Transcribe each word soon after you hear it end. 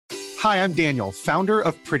Hi, I'm Daniel, founder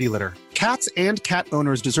of Pretty Litter. Cats and cat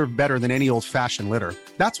owners deserve better than any old-fashioned litter.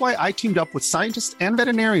 That's why I teamed up with scientists and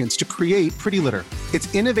veterinarians to create Pretty Litter.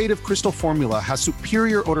 Its innovative crystal formula has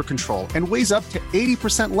superior odor control and weighs up to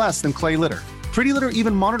 80% less than clay litter. Pretty Litter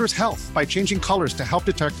even monitors health by changing colors to help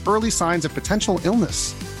detect early signs of potential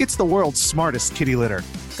illness. It's the world's smartest kitty litter.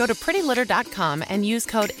 Go to prettylitter.com and use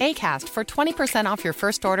code ACAST for 20% off your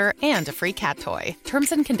first order and a free cat toy.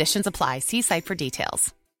 Terms and conditions apply. See site for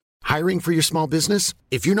details. Hiring for your small business?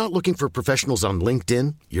 If you're not looking for professionals on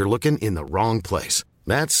LinkedIn, you're looking in the wrong place.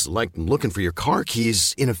 That's like looking for your car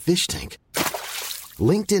keys in a fish tank.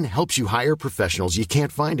 LinkedIn helps you hire professionals you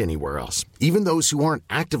can't find anywhere else, even those who aren't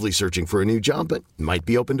actively searching for a new job but might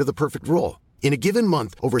be open to the perfect role. In a given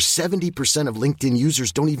month, over 70% of LinkedIn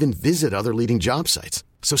users don't even visit other leading job sites.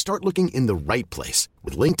 So start looking in the right place.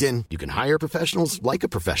 With LinkedIn, you can hire professionals like a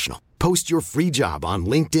professional. Post your free job on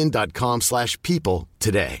linkedin.com/people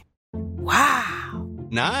today. Wow.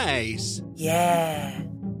 Nice. Yeah.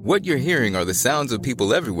 What you're hearing are the sounds of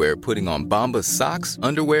people everywhere putting on Bombas socks,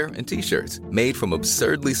 underwear, and T-shirts made from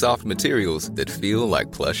absurdly soft materials that feel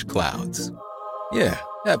like plush clouds. Yeah,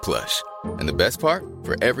 that plush. And the best part?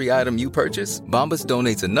 For every item you purchase, Bombas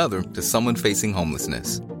donates another to someone facing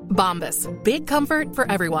homelessness. Bombas. Big comfort for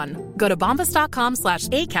everyone. Go to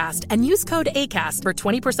bombas.com/ACAST and use code ACAST for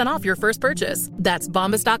 20% off your first purchase. That's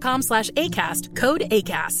bombas.com/ACAST. Code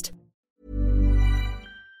ACAST.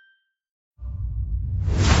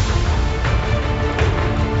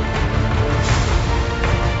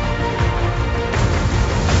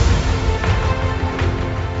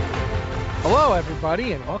 Hello,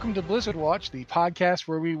 everybody, and welcome to Blizzard Watch, the podcast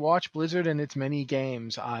where we watch Blizzard and its many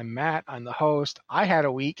games. I'm Matt. I'm the host. I had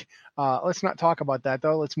a week. Let's not talk about that,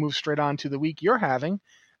 though. Let's move straight on to the week you're having.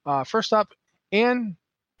 First up, Anne,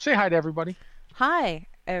 say hi to everybody. Hi,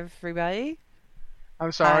 everybody.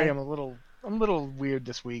 I'm sorry, Hi. I'm a little weird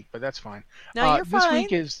this week, but that's fine. No, you're fine.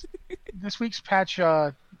 This week's patch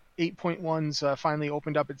 8.1's finally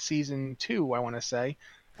opened up its season 2, I want to say,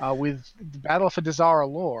 with the Battle for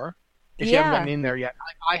Dazar'alor. If you haven't gotten in there yet,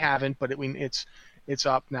 I haven't, but it's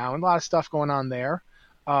up now, and a lot of stuff going on there.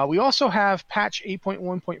 We also have patch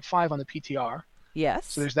 8.1.5 on the PTR. Yes.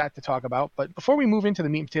 So there's that to talk about. But before we move into the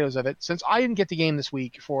meat and potatoes of it, since I didn't get the game this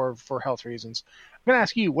week for health reasons, I'm going to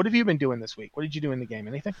ask you, what have you been doing this week? What did you do in the game?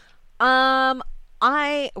 Anything?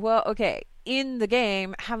 Okay. In the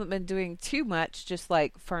game, haven't been doing too much, just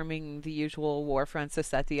like farming the usual war fronts, this,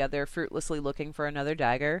 that, the other, fruitlessly looking for another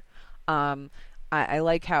dagger. I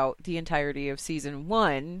like how the entirety of Season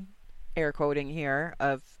 1, air quoting here,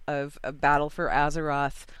 of a Battle for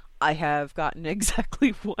Azeroth, I have gotten exactly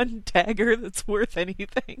one dagger that's worth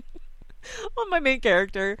anything on my main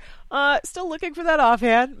character. Still looking for that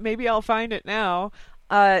offhand. Maybe I'll find it now.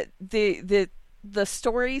 The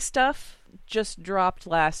story stuff just dropped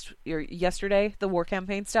yesterday, the war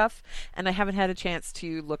campaign stuff, and I haven't had a chance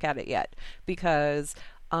to look at it yet because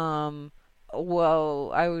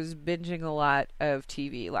I was binging a lot of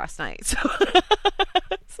TV last night,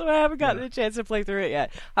 so I haven't gotten a chance to play through it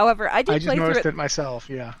yet. However, I just noticed it myself.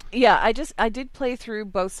 Yeah. Yeah, I did play through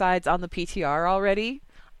both sides on the PTR already.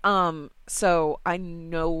 So I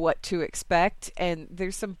know what to expect, and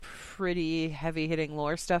there's some pretty heavy-hitting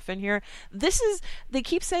lore stuff in here. They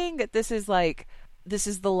keep saying that this is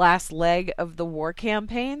the last leg of the war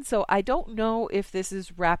campaign, so I don't know if this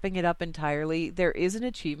is wrapping it up entirely. There is an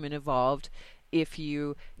achievement involved if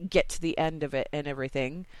you get to the end of it and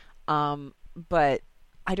everything. But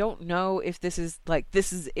I don't know if this is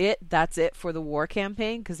that's it for the war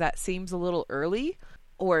campaign, because that seems a little early,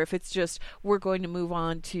 or if it's just we're going to move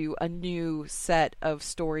on to a new set of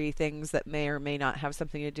story things that may or may not have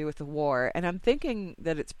something to do with the war. And I'm thinking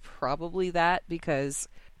that it's probably that, because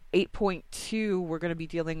 8.2 we're going to be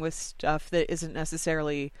dealing with stuff that it's not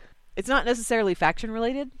necessarily faction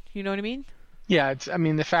related. You know what I mean? Yeah,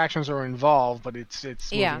 the factions are involved, but it's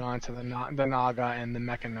moving on to the Naga and the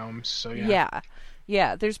Mechanomes. So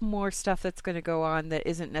yeah, there's more stuff that's going to go on that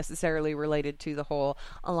isn't necessarily related to the whole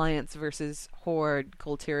Alliance versus Horde,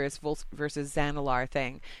 Kultiris versus Xanalar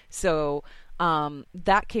thing. So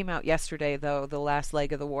that came out yesterday, though, the last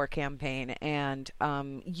leg of the war campaign, and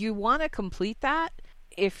you want to complete that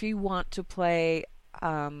if you want to play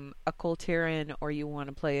a Kultiran or you want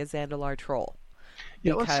to play a Xanalar troll.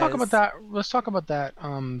 Yeah, let's talk about that.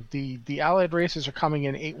 The allied races are coming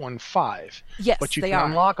in 8.15. Yes, but you they can are.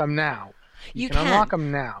 Unlock them now. You can unlock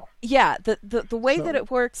them now. Yeah, the way that it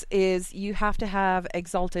works is you have to have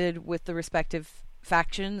Exalted with the respective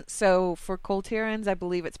faction. So for Kultirans, I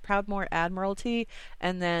believe it's Proudmoore Admiralty,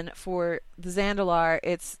 and then for the Zandalar,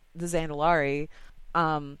 it's the Zandalari.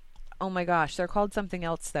 Oh my gosh, they're called something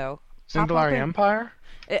else though. Zandalari Empire?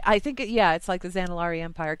 I think, it's like the Zandalari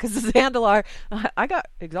Empire, because the Zandalar, I got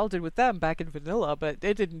exalted with them back in vanilla, but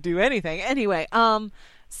it didn't do anything. Anyway,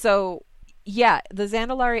 so, yeah, the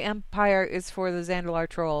Zandalari Empire is for the Zandalar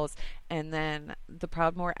trolls, and then the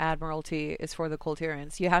Proudmoore Admiralty is for the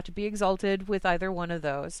Colterians. You have to be exalted with either one of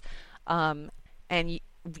those, and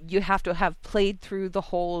you have to have played through the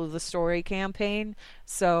whole of the story campaign,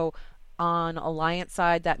 so on Alliance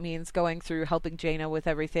side, that means going through helping Jaina with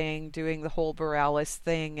everything, doing the whole Borealis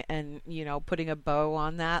thing, and, putting a bow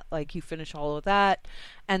on that, like you finish all of that.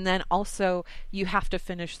 And then also you have to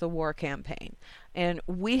finish the war campaign. And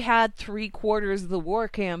we had 3/4 of the war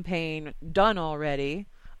campaign done already,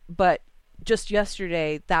 but just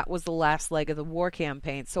yesterday, that was the last leg of the war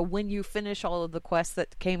campaign. So when you finish all of the quests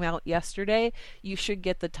that came out yesterday, you should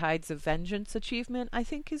get the Tides of Vengeance achievement, I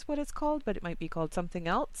think is what it's called, but it might be called something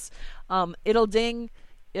else. It'll ding,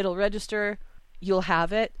 it'll register, you'll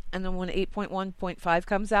have it, and then when 8.1.5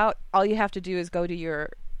 comes out, all you have to do is go to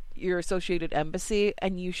your associated embassy,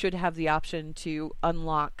 and you should have the option to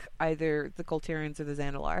unlock either the Colterians or the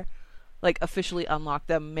Zandalar. Like, officially unlock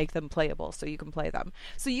them, make them playable so you can play them.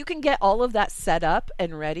 So you can get all of that set up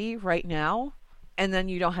and ready right now, and then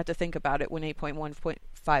you don't have to think about it when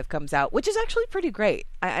 8.1.5 comes out, which is actually pretty great.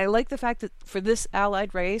 I like the fact that for this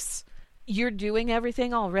allied race, you're doing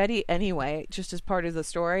everything already anyway, just as part of the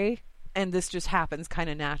story, and this just happens kind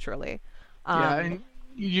of naturally. And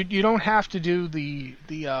you don't have to do the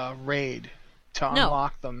raid to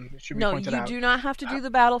unlock them. It should be pointed out. No, you do not have to do the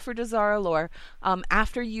battle for Dazar'alor.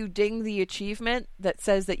 After you ding the achievement that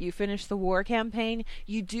says that you finished the war campaign,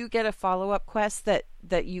 you do get a follow-up quest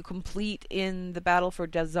that you complete in the battle for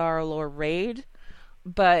Dazar'alor raid,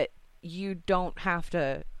 but you don't have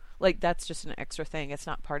to, like, that's just an extra thing. It's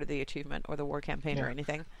not part of the achievement or the war campaign or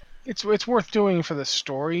anything. It's worth doing for the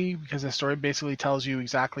story, because the story basically tells you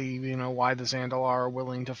exactly, why the Zandalar are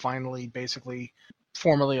willing to finally basically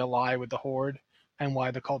formally ally with the Horde, and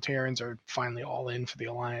why the Colterians are finally all in for the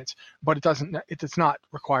Alliance. But it's not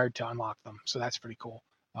required to unlock them, so that's pretty cool.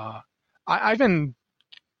 I've been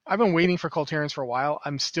waiting for Colterians for a while.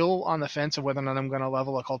 I'm still on the fence of whether or not I'm going to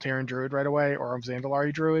level a Colterian Druid right away or a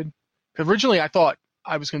Zandalari Druid. Because originally I thought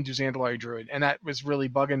I was going to do Zandalari Druid, and that was really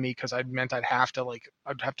bugging me because it meant I'd have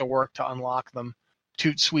to work to unlock them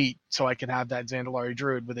toot sweet so I could have that Zandalari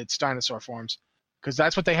Druid with its dinosaur forms. Because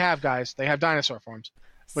that's what they have, guys. They have dinosaur forms.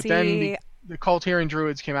 But then the Colterian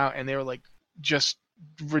Druids came out, and they were like just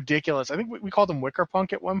ridiculous. I think we called them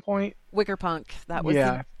Wickerpunk at one point. Wickerpunk. That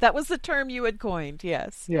was the term you had coined.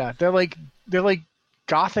 Yes. Yeah, they're like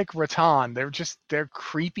Gothic rattan. They're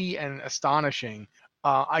creepy and astonishing.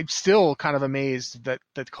 I'm still kind of amazed that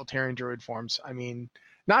Colterian Druid forms. I mean,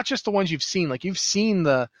 not just the ones you've seen. Like, you've seen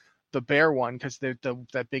the bear one, because there's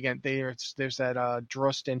that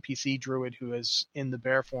Drust NPC Druid who is in the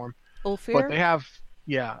bear form. Ulfir? But they have,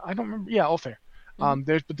 I don't remember. Yeah, Ulfir.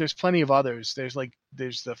 There's plenty of others. There's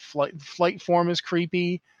the flight form is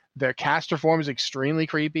creepy. Their caster form is extremely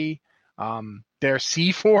creepy. Their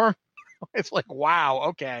sea form, it's like, wow,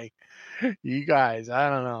 okay, you guys, I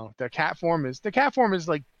don't know. Their cat form is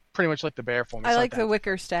like pretty much like the bear form. I like the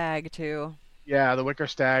Wicker Stag too. Yeah, the Wicker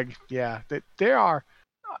Stag. Yeah, they are.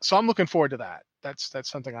 So I'm looking forward to that. That's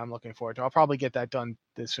something I'm looking forward to. I'll probably get that done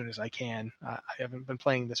as soon as I can. I haven't been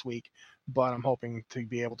playing this week, but I'm hoping to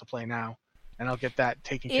be able to play now, and I'll get that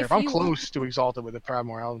taken care of. I'm close to exalted with the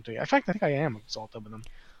Proudmoore Admiralty. In fact, I think I am exalted with them.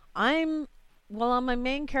 On my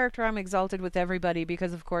main character, I'm exalted with everybody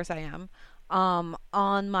because, of course, I am.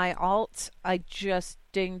 On my alt, I just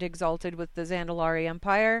dinged exalted with the Zandalari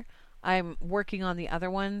Empire. I'm working on the other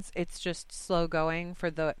ones. It's just slow going for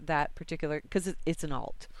that particular, because it's an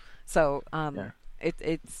alt. So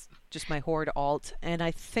it's just my Horde alt, and I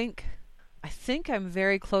think I'm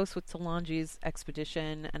very close with Talanji's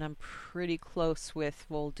expedition, and I'm pretty close with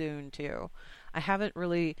Vol'dun too. I haven't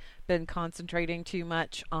really been concentrating too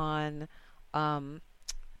much on the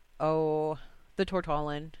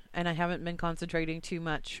Tortollan, and I haven't been concentrating too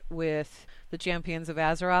much with the Champions of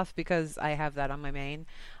Azeroth because I have that on my main.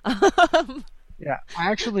 Yeah, I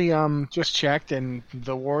actually just checked, and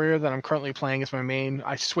the warrior that I'm currently playing as my main,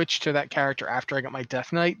 I switched to that character after I got my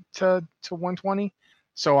Death Knight to 120.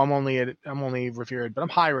 So I'm only revered, but I'm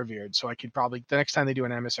high revered, so I could probably, the next time they do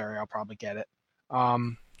an emissary, I'll probably get it.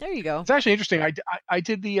 There you go. It's actually interesting. I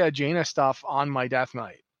did the Jaina stuff on my Death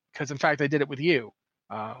Knight, because in fact I did it with you.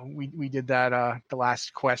 We did that the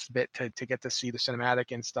last quest bit to get to see the cinematic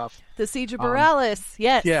and stuff. The Siege of Borealis,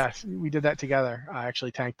 yes. Yeah, we did that together. I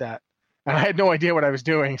actually tanked that. And I had no idea what I was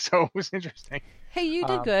doing, so it was interesting. Hey, you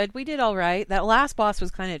did good. We did all right. That last boss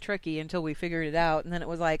was kind of tricky until we figured it out, and then it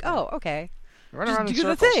was like, oh, okay. Run Just around in do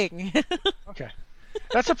the circles. thing. Okay.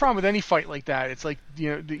 That's the problem with any fight like that. It's like,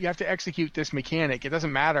 you have to execute this mechanic. It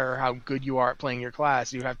doesn't matter how good you are at playing your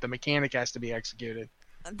class. The mechanic has to be executed.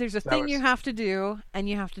 There's a thing you have to do, and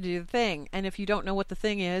you have to do the thing. And if you don't know what the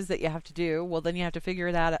thing is that you have to do, well, then you have to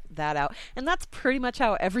figure that out. And that's pretty much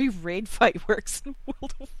how every raid fight works in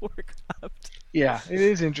World of Warcraft. Yeah, it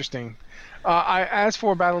is interesting. As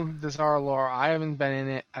for Battle of Dazar'alor, I haven't been in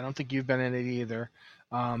it. I don't think you've been in it either.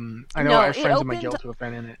 I know I have friends in my guild who have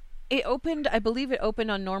been in it. I believe it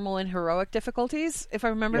opened on normal and heroic difficulties, if I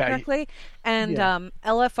remember correctly. And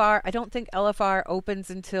LFR, I don't think LFR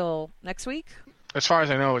opens until next week. As far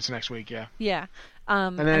as I know, it's next week, yeah. Yeah.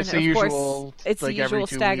 And then it's the usual, it's like the usual every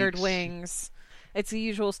 2 staggered weeks. wings. It's the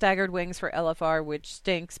usual staggered wings for LFR, which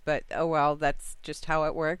stinks, but oh well, that's just how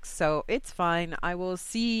it works. So it's fine. I will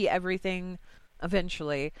see everything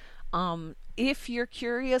eventually. If you're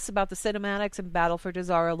curious about the cinematics in Battle for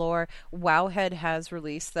Dazar'alor, Wowhead has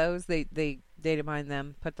released those. They data mine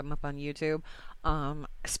them, put them up on YouTube.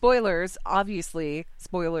 Spoilers, obviously,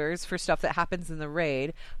 spoilers for stuff that happens in the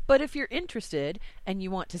raid. But if you're interested and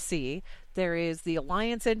you want to see, there is the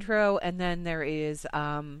Alliance intro, and then there is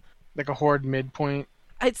like a Horde midpoint.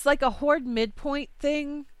 It's like a Horde midpoint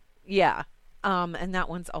thing. Yeah. And that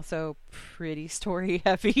one's also pretty story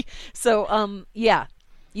heavy. So, yeah.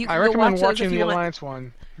 I recommend watching the Alliance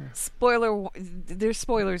one. There's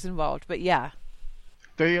spoilers involved, but yeah.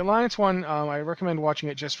 The Alliance one, I recommend watching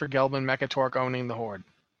it just for Gelbin Mechatork owning the Horde.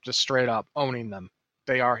 Just straight up owning them.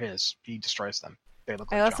 They are his. He destroys them. They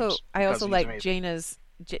look like I also like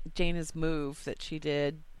Jaina's move that she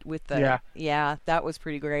did with the... Yeah, that was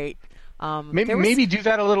pretty great. Maybe do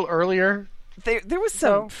that a little earlier. There was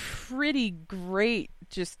some pretty great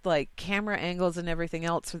just like camera angles and everything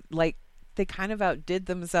else. Like they kind of outdid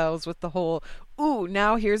themselves with the whole, ooh,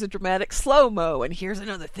 now here's a dramatic slow-mo and here's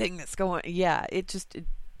another thing that's going... Yeah,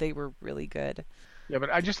 they were really good. Yeah, but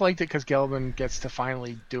I just liked it because Gelbin gets to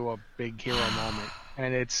finally do a big hero moment.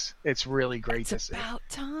 And it's really great to see. It's about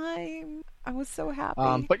time. I was so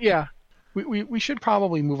happy. But yeah, we should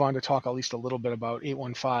probably move on to talk at least a little bit about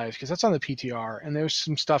 815 because that's on the PTR and there's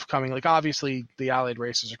some stuff coming. Like obviously the Allied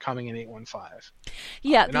races are coming in 815.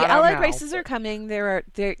 Yeah, the Allied races are coming. There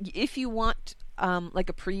if you want like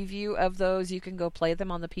a preview of those, you can go play them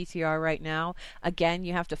on the PTR right now. Again,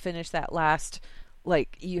 you have to finish that last.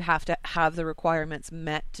 Like you have to have the requirements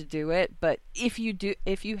met to do it. But if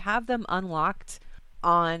you have them unlocked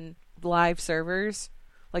on live servers,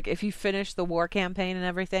 like if you finish the war campaign and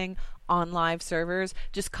everything on live servers,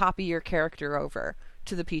 just copy your character over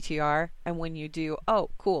to the PTR, and when you do, oh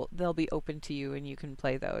cool, they'll be open to you and you can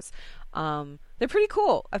play those. They're pretty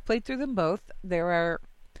cool. I've played through them both.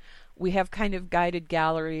 We have kind of guided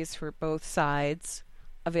galleries for both sides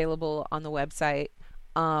available on the website.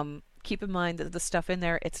 Keep in mind that the stuff in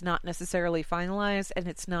there, it's not necessarily finalized and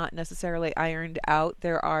it's not necessarily ironed out.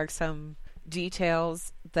 There are some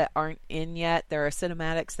details that aren't in yet. There are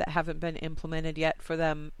cinematics that haven't been implemented yet for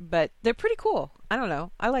them, but they're pretty cool. I don't know.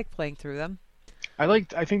 I like playing through them. I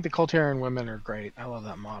think the Kulturian women are great. I love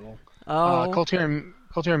that model. Oh. Kulturian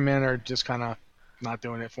men are just kind of not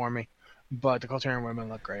doing it for me, but the Kulturian women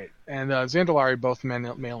look great. And Zandalari, both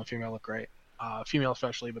male and female, look great. Female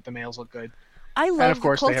especially, but the males look good. I love the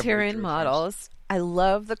Kulturian models. I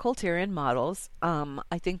love the Kulturian models.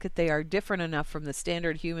 I think that they are different enough from the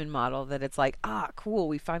standard human model that it's like, cool,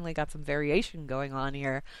 we finally got some variation going on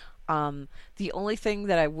here. The only thing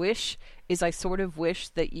that I wish is I sort of wish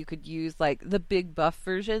that you could use like the big buff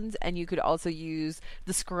versions and you could also use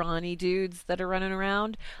the scrawny dudes that are running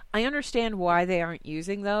around. I understand why they aren't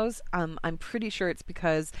using those. I'm pretty sure it's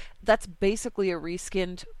because that's basically a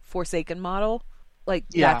reskinned Forsaken model. Like,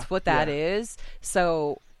 that's what that is.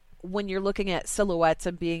 So when you're looking at silhouettes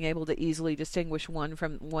and being able to easily distinguish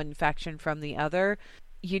one faction from the other,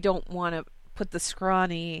 you don't want to put the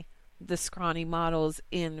scrawny models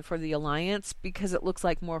in for the Alliance because it looks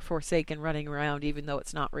like more Forsaken running around, even though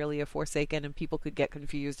it's not really a Forsaken, and people could get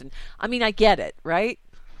confused. And I mean, I get it, right?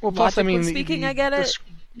 Well, plus, I mean, I get it.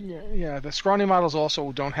 The scrawny models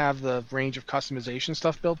also don't have the range of customization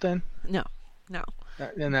stuff built in. No.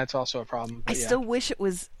 And that's also a problem. I still wish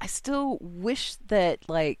that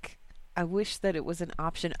it was an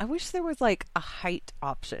option. I wish there was like a height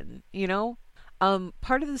option, you know?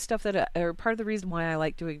 Part of the stuff part of the reason why I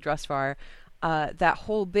like doing Drustvar, that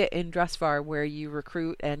whole bit in Drustvar where you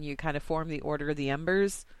recruit and you kind of form the Order of the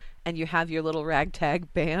Embers and you have your little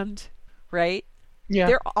ragtag band, right? Yeah.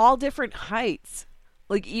 They're all different heights.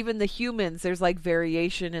 Like even the humans, there's like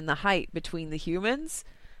variation in the height between the humans.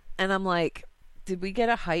 And I'm like, Did we get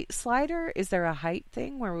a height slider? Is there a height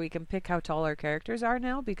thing where we can pick how tall our characters are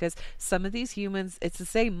now? Because some of these humans, it's the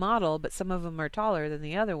same model, but some of them are taller than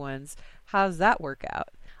the other ones. How does that work out?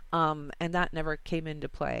 And that never came into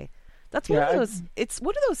play. That's one of those. It's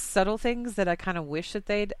one of those subtle things that I kind of wish that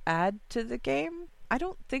they'd add to the game. I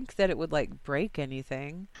don't think that it would like break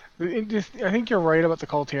anything. I think you're right about the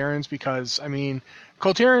Colterians because I mean,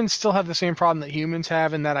 Colterians still have the same problem that humans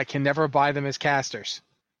have in that I can never buy them as casters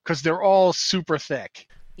because they're all super thick.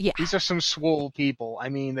 Yeah, these are some swole people. I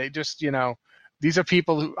mean, they just these are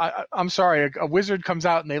people who I'm sorry, a wizard comes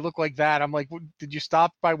out and they look like that. I'm like, did you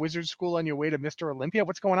stop by wizard school on your way to Mr. Olympia?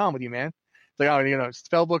 What's going on with you, man? Like, oh,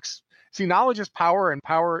 spell books. See, knowledge is power, and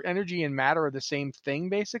power, energy, and matter are the same thing,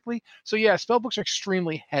 basically. So yeah, spell books are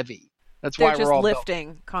extremely heavy. That's they're why just we're all lifting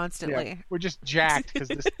built. constantly. Yeah, we're just jacked because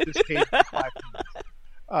this page is 5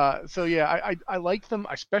 minutes. So yeah, I like them.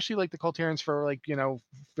 I especially like the Colterians for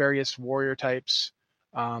various warrior types.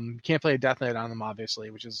 Can't play a Death Knight on them,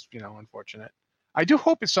 obviously, which is unfortunate. I do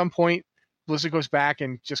hope at some point Blizzard goes back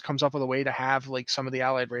and just comes up with a way to have like some of the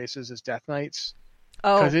allied races as Death Knights.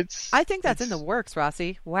 Oh, I think that's in the works,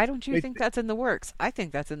 Rossi. Why don't you think that's in the works? I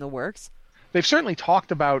think that's in the works. They've certainly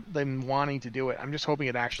talked about them wanting to do it. I'm just hoping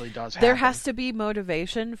it actually does happen. There has to be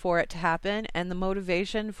motivation for it to happen, and the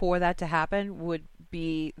motivation for that to happen would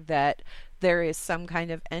be that there is some kind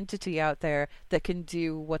of entity out there that can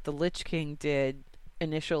do what the Lich King did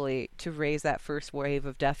initially to raise that first wave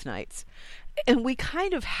of Death Knights. And we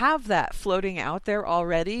kind of have that floating out there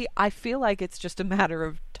already. I feel like it's just a matter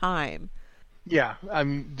of time. Yeah,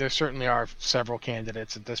 there certainly are several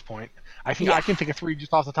candidates at this point. I think I can think of 3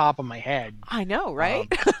 just off the top of my head. I know, right?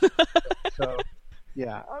 So,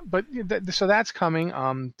 yeah, but so that's coming.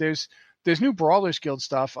 There's new Brawlers Guild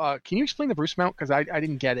stuff. Can you explain the Bruce mount? Because I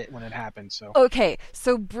didn't get it when it happened. So okay,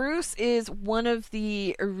 so Bruce is one of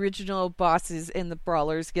the original bosses in the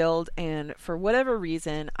Brawlers Guild, and for whatever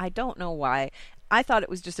reason, I don't know why, I thought it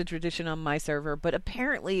was just a tradition on my server, but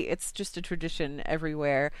apparently it's just a tradition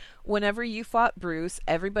everywhere. Whenever you fought Bruce,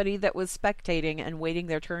 everybody that was spectating and waiting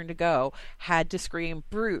their turn to go had to scream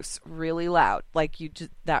Bruce really loud. Like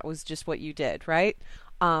that was just what you did, right?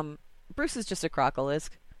 Bruce is just a crocolisk.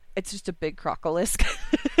 It's just a big crocolisk.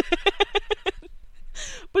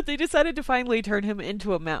 But they decided to finally turn him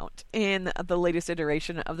into a mount in the latest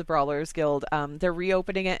iteration of the Brawlers Guild. They're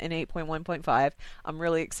reopening it in 8.1.5. I'm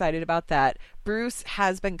really excited about that. Bruce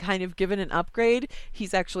has been kind of given an upgrade.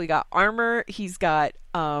 He's actually got armor. He's got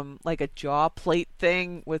like a jaw plate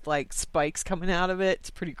thing with like spikes coming out of it. It's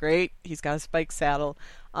pretty great. He's got a spike saddle.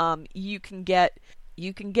 You can get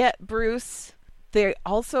Bruce. They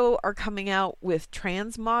also are coming out with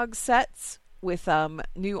transmog sets with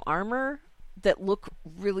new armor that look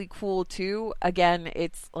really cool too. Again,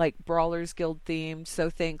 it's like Brawlers Guild themed, so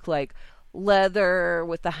think like leather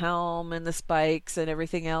with the helm and the spikes and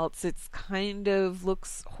everything else. It's kind of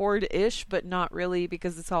looks Horde-ish, but not really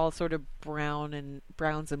because it's all sort of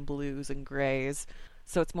browns and blues and grays.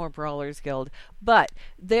 So it's more Brawlers Guild. But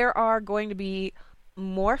there are going to be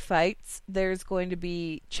more fights. There's going to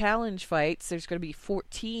be challenge fights. There's going to be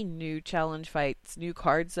 14 new challenge fights, new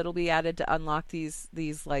cards that'll be added to unlock these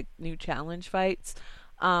like new challenge fights.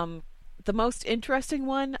 The most interesting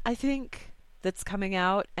one, I think, that's coming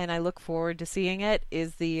out, and I look forward to seeing it,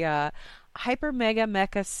 is the Hyper Mega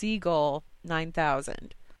Mecha Seagull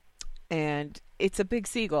 9000. And it's a big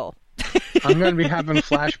seagull. I'm going to be having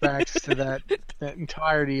flashbacks to that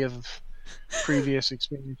entirety of previous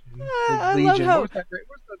expansion. Legion. What was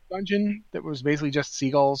the dungeon that was basically just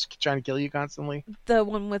seagulls trying to kill you constantly? The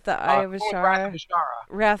one with the Eye of Ashara.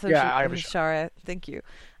 Wrath of Eye of Ashara. Thank you.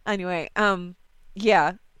 Anyway,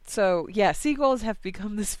 yeah. So yeah, seagulls have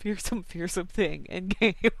become this fearsome thing in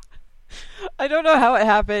game. I don't know how it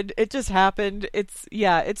happened. It just happened. It's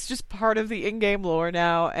just part of the in-game lore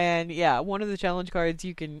now. And yeah, one of the challenge cards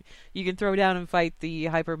you can throw down and fight the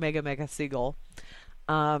Hyper Mega Mega Seagull.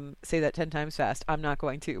 Say that 10 times fast. I'm not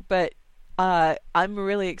going to. But I'm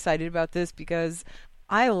really excited about this because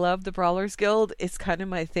I love the Brawlers Guild. It's kind of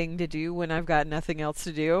my thing to do when I've got nothing else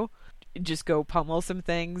to do. Just go pummel some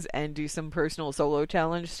things and do some personal solo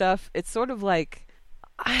challenge stuff. It's sort of like...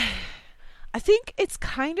 I think it's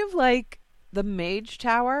kind of like the Mage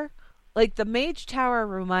Tower. Like, the Mage Tower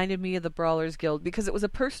reminded me of the Brawlers Guild because it was a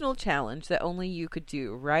personal challenge that only you could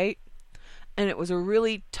do, right? And it was a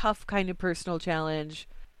really tough kind of personal challenge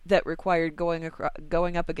that required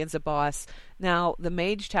going up against a boss. Now, the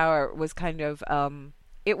Mage Tower was kind of...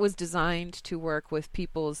 it was designed to work with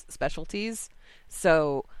people's specialties.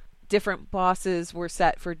 So, different bosses were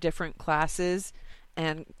set for different classes.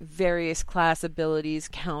 and various class abilities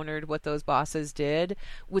countered what those bosses did.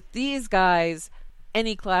 With these guys,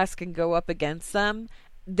 any class can go up against them.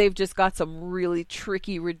 They've just got some really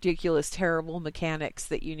tricky, ridiculous, terrible mechanics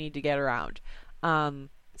that you need to get around.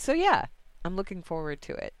 So yeah, I'm looking forward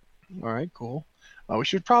to it. All right, cool. We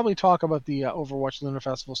should probably talk about the Overwatch Lunar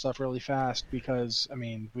Festival stuff really fast because, I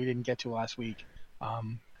mean, we didn't get to last week.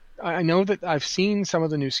 I know that I've seen some of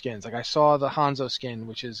the new skins. Like, I saw the Hanzo skin,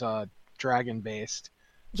 which is dragon-based.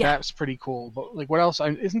 Yeah. That's pretty cool. But, like, what else?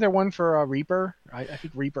 Isn't there one for Reaper? I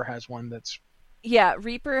think Reaper has one that's... Yeah,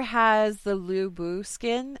 Reaper has the Lu Bu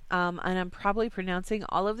skin, and I'm probably pronouncing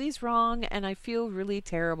all of these wrong, and I feel really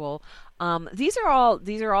terrible. These are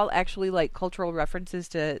all actually like cultural references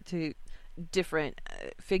to different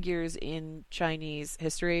figures in Chinese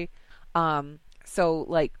history. So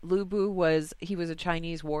like Lu Bu was a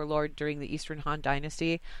Chinese warlord during the Eastern Han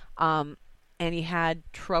Dynasty. And he had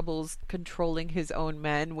troubles controlling his own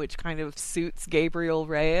men, which kind of suits Gabriel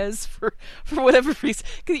Reyes for whatever reason.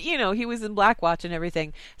 Because, you know, he was in Blackwatch and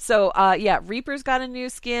everything. So, yeah, Reaper's got a new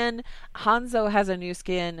skin. Hanzo has a new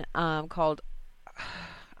skin called...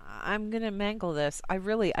 I'm going to mangle this. I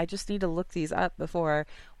just need to look these up before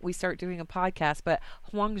we start doing a podcast. But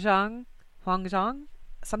Huangzhang,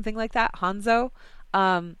 something like that, Hanzo.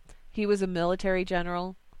 He was a military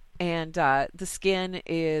general. And the skin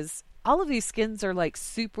is... All of these skins are like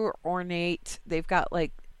super ornate. They've got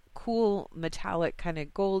like cool metallic kind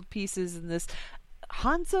of gold pieces in this.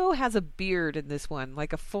 Hanzo has a beard in this one,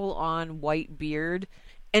 like a full-on white beard,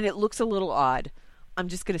 and it looks a little odd. I'm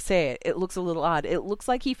just going to say it. It looks a little odd. It looks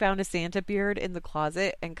like he found a Santa beard in the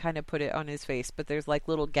closet and kind of put it on his face, but there's like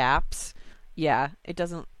little gaps. Yeah, it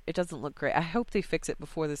doesn't look great. I hope they fix it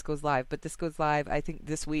before this goes live, but this goes live I think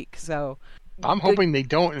this week, so I'm hoping they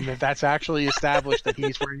don't, and that that's actually established that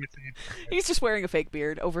he's wearing a Santa beard. He's just wearing a fake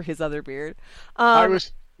beard over his other beard.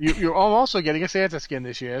 You're also getting a Santa skin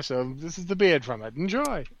this year, so this is the beard from it.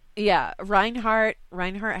 Enjoy. Yeah, Reinhardt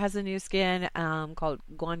has a new skin called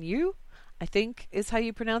Guan Yu, I think is how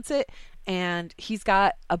you pronounce it. And he's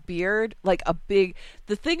got a beard, like a big...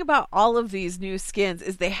 The thing about all of these new skins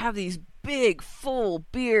is they have these big, full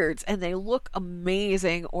beards, and they look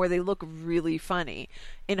amazing, or they look really funny.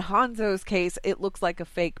 In Hanzo's case, it looks like a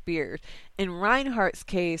fake beard. In Reinhardt's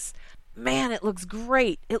case... Man, it looks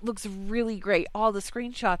great. It looks really great. All the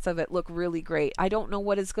screenshots of it look really great. I don't know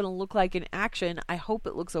what it's going to look like in action. I hope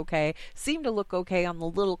it looks okay. Seemed to look okay on the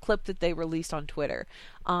little clip that they released on Twitter.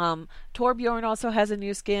 Torbjorn also has a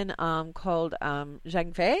new skin called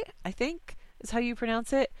Zhang Fei, I think is how you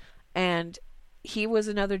pronounce it. And he was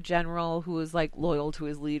another general who was like loyal to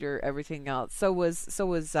his leader, everything else. So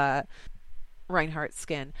was Reinhardt's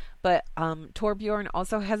skin. But Torbjorn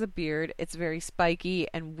also has a beard. It's very spiky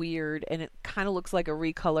and weird, and it kind of looks like a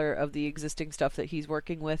recolor of the existing stuff that he's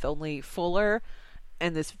working with, only fuller,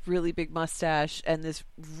 and this really big mustache and this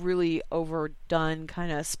really overdone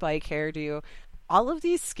kind of spike hairdo. All of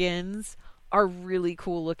these skins are really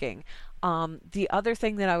cool looking. The other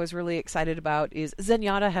thing that I was really excited about is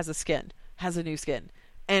Zenyatta has a new skin.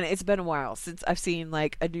 And it's been a while since I've seen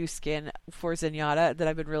like a new skin for Zenyatta that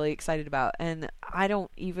I've been really excited about. And I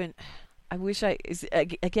wish I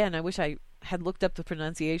had looked up the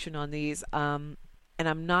pronunciation on these. And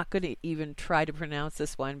I'm not going to even try to pronounce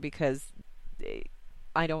this one because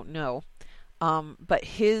I don't know. But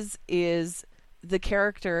his is the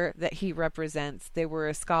character that he represents. They were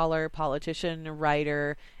a scholar, politician,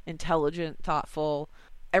 writer, intelligent, thoughtful,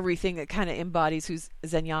 everything that kind of embodies who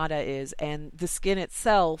Zenyatta is. And the skin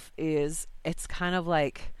itself it's kind of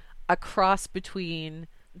like a cross between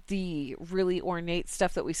the really ornate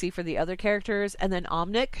stuff that we see for the other characters and then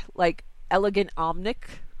Omnic, like elegant Omnic.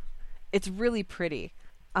 It's really pretty.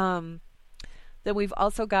 Then we've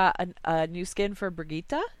also got a new skin for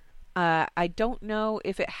Brigitte. I don't know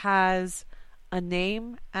if it has a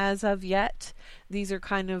name as of yet. These are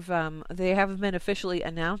kind of, they haven't been officially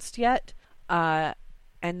announced yet.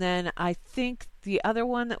 And then I think the other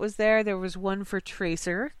one that was there was one for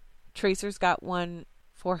Tracer. Tracer's got one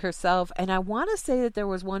for herself. And I want to say that there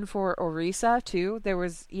was one for Orisa, too. There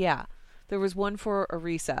was one for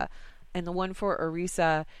Orisa. And the one for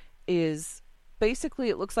Orisa is basically,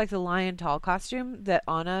 it looks like the Lion Tall costume that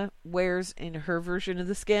Ana wears in her version of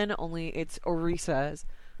the skin, only it's Orisa's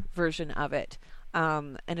version of it.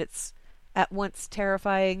 And it's at once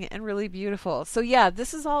terrifying and really beautiful. So yeah,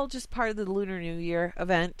 this is all just part of the Lunar New Year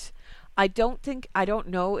event. I don't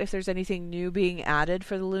know if there's anything new being added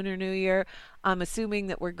for the Lunar New Year. I'm assuming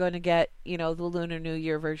that we're going to get, the Lunar New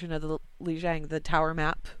Year version of the Lijiang, the tower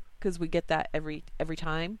map because we get that every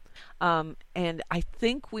time. And I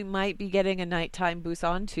think we might be getting a nighttime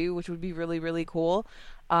Busan too, which would be really, really cool.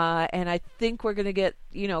 And I think we're going to get,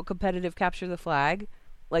 competitive capture the flag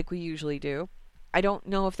like we usually do. I don't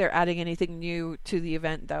know if they're adding anything new to the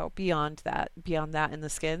event though, beyond that in the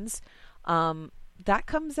skins. That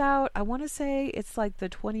comes out, I want to say it's like the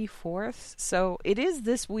 24th. So it is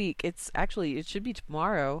this week. It should be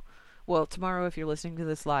tomorrow. Well, tomorrow if you're listening to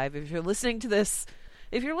this live. If you're listening to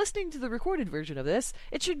the recorded version of this,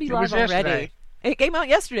 it should be live already. It came out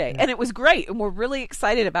yesterday, and it was great, and we're really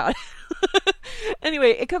excited about it. Anyway,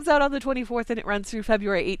 it comes out on the 24th, and it runs through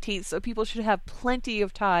February 18th, so people should have plenty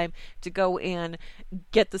of time to go in,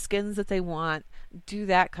 get the skins that they want, do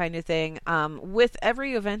that kind of thing. With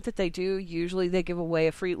every event that they do, usually they give away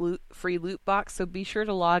a free loot box, so be sure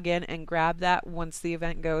to log in and grab that once the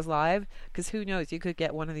event goes live, because who knows, you could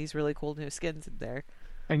get one of these really cool new skins in there.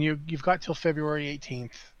 And you've got till February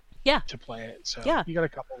 18th to play it, so you got a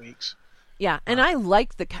couple weeks. Yeah, and I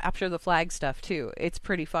like the capture the flag stuff too. It's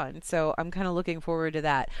pretty fun, so I'm kind of looking forward to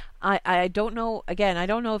that. I don't know, again, I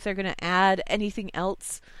don't know if they're going to add anything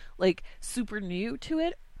else like super new to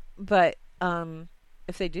it, but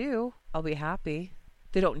if they do, I'll be happy.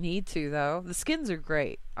 They don't need to though. The skins are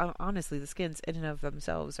great. Honestly, the skins in and of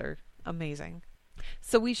themselves are amazing.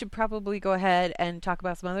 So we should probably go ahead and talk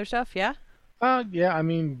about some other stuff, yeah? Yeah, I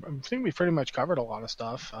mean, I think we've pretty much covered a lot of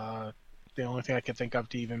stuff. The only thing I could think of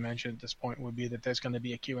to even mention at this point would be that there's going to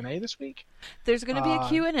be a Q&A this week. There's going to be a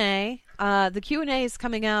Q&A. The Q&A is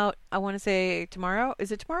coming out, I want to say tomorrow.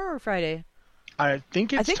 Is it tomorrow or Friday? I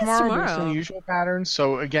think it's tomorrow based on the usual pattern.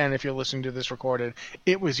 So again, if you're listening to this recorded,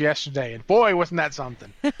 it was yesterday, and boy, wasn't that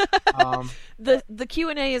something. The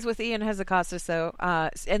Q&A is with Ian Hezekasa, so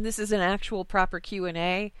and this is an actual proper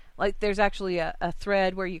Q&A. Like there's actually a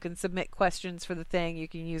thread where you can submit questions for the thing. You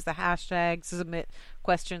can use the hashtag to submit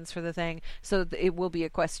questions for the thing. So it will be a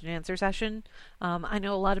question and answer session. I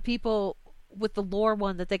know a lot of people with the lore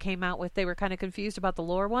one that they came out with, they were kind of confused about the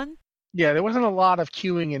lore one. Yeah, there wasn't a lot of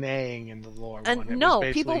Qing and Aing in the lore one. And no,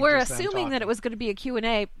 people were assuming that it was going to be a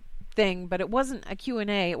Q&A thing, but it wasn't a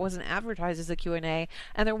Q&A. It wasn't advertised as a Q&A.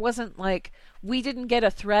 And there wasn't we didn't get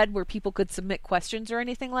a thread where people could submit questions or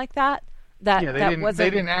anything like that. They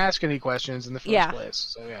didn't ask any questions in the first place.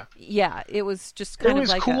 So yeah, it was just kind of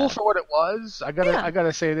like cool for what it was. I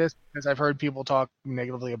gotta say this because I've heard people talk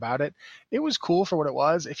negatively about it. It was cool for what it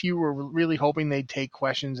was. If you were really hoping they'd take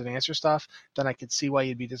questions and answer stuff, then I could see why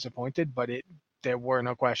you'd be disappointed. But there were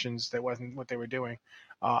no questions. That wasn't what they were doing.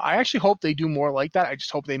 I actually hope they do more like that. I just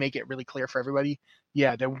hope they make it really clear for everybody.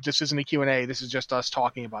 Yeah, this isn't a Q&A. This is just us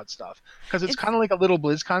talking about stuff. Because it's kind of like a little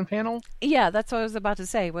BlizzCon panel. Yeah, that's what I was about to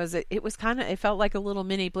say. It felt like a little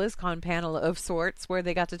mini BlizzCon panel of sorts where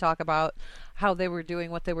they got to talk about how they were doing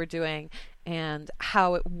what they were doing and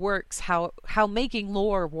how it works, how making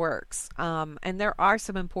lore works. And there are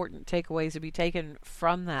some important takeaways to be taken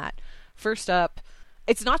from that. First up,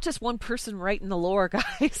 it's not just one person writing the lore,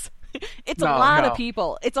 guys. It's a lot of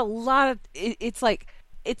people.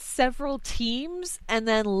 It's several teams and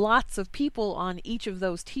then lots of people on each of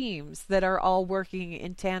those teams that are all working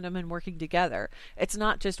in tandem and working together. It's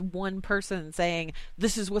not just one person saying,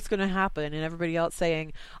 this is what's going to happen, and everybody else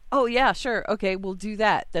saying, oh yeah, sure, okay, we'll do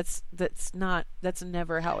that. That's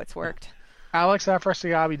never how it's worked. Alex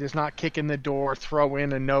Afrasiabi does not kick in the door, throw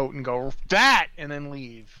in a note, and go, that, and then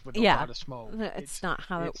leave with a lot of smoke. It's not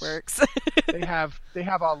how it works. They have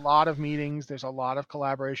a lot of meetings. There's a lot of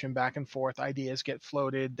collaboration back and forth. Ideas get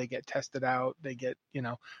floated. They get tested out. They get,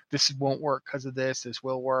 this won't work because of this. This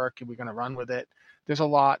will work. And we're going to run with it. There's a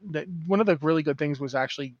lot. One of the really good things was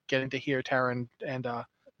actually getting to hear Taryn and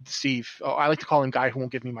Steve. Oh, I like to call him Guy Who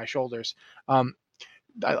Won't Give Me My Shoulders.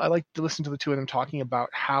 I like to listen to the two of them talking about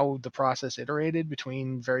how the process iterated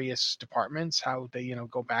between various departments, how they,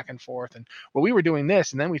 go back and forth. And we were doing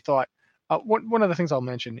this, and then we thought, one of the things I'll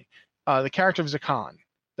mention, the character of Zakan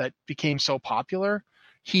that became so popular,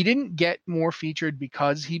 he didn't get more featured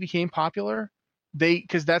because he became popular.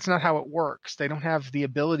 Because that's not how it works. They don't have the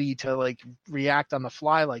ability to react on the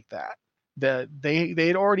fly like that. They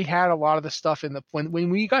had already had a lot of the stuff when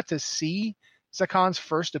we got to see Zakan's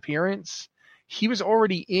first appearance. He was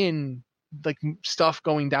already in stuff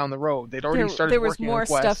going down the road. They'd already started. There was working more on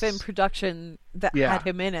quests. stuff in production that had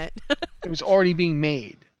him in it. It was already being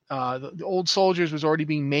made. The Old Soldiers was already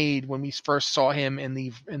being made when we first saw him in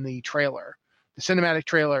the trailer, the cinematic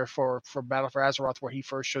trailer for Battle for Azeroth, where he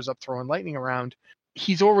first shows up throwing lightning around.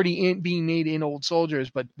 He's already being made in Old Soldiers,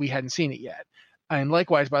 but we hadn't seen it yet. And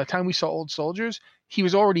likewise, by the time we saw Old Soldiers, he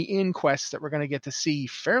was already in quests that we're going to get to see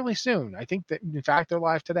fairly soon. I think that, in fact, they're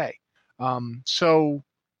live today. So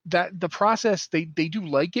that the process, they do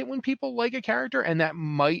like it when people like a character, and that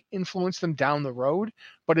might influence them down the road,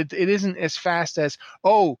 but it isn't as fast as,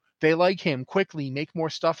 oh, they like him, quickly make more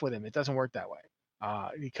stuff with him. It doesn't work that way,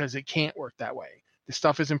 because it can't work that way. The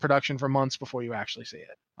stuff is in production for months before you actually see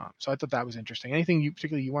it. So I thought that was interesting. Anything you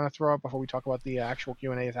particularly you want to throw up before we talk about the actual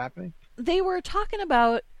Q&A is happening? They were talking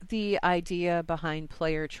about the idea behind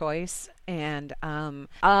player choice, and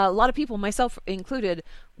a lot of people, myself included,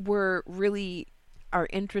 were really, our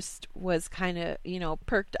interest was kind of,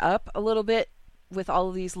 perked up a little bit with all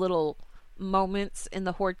of these little moments in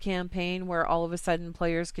the Horde campaign where all of a sudden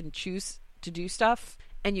players can choose to do stuff,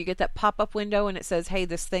 and you get that pop-up window and it says, hey,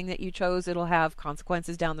 this thing that you chose, it'll have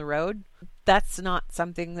consequences down the road. That's not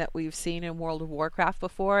something that we've seen in World of Warcraft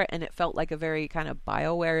before, and it felt like a very kind of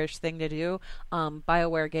BioWare-ish thing to do.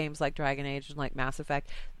 BioWare games like Dragon Age and like Mass Effect,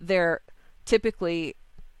 they're typically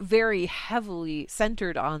very heavily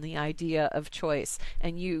centered on the idea of choice,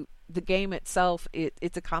 and the game itself,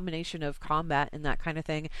 it's a combination of combat and that kind of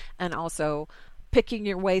thing, and also picking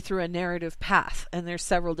your way through a narrative path, and there's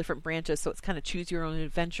several different branches, so it's kind of choose your own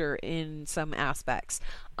adventure in some aspects.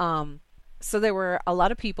 So there were a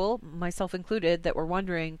lot of people, myself included, that were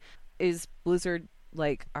wondering, is Blizzard,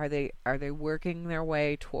 like, are they working their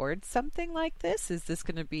way towards something like this? Is this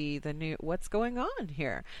going to be the new, what's going on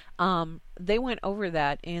here? They went over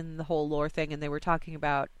that in the whole lore thing, and they were talking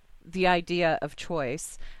about the idea of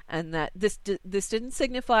choice, and that this didn't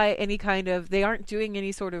signify any kind of, they aren't doing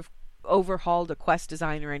any sort of overhauled a quest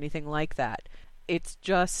design or anything like that. It's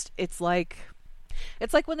like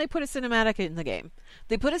when they put a cinematic in the game.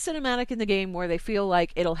 They put a cinematic in the game where they feel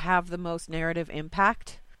like it'll have the most narrative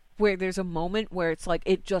impact, where there's a moment where it's like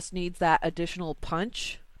it just needs that additional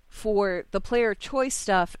punch. For the player choice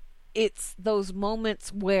stuff, it's those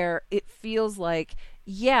moments where it feels like,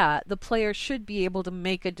 yeah, the player should be able to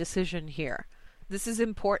make a decision here. This is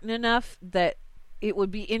important enough that it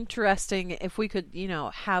would be interesting if we could,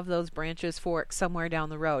 have those branches fork somewhere down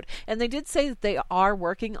the road. And they did say that they are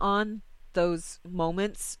working on those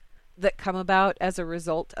moments that come about as a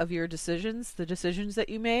result of your decisions, the decisions that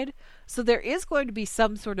you made. So there is going to be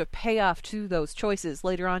some sort of payoff to those choices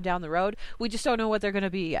later on down the road. We just don't know what they're going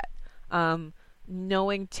to be yet.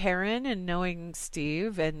 Knowing Taryn and knowing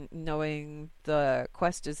Steve and knowing the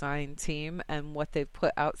quest design team and what they've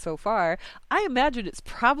put out so far, I imagine it's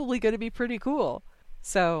probably going to be pretty cool.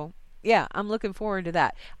 So, yeah, I'm looking forward to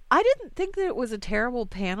that. I didn't think that it was a terrible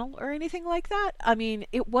panel or anything like that. I mean,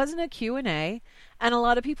 it wasn't a Q&A, and a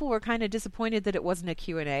lot of people were kind of disappointed that it wasn't a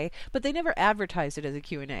Q&A, but they never advertised it as a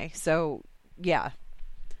Q&A. So, yeah.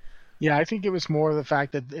 Yeah, I think it was more the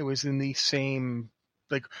fact that it was in the same,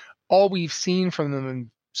 like, all we've seen from them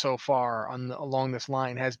so far along this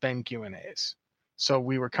line has been Q&As. So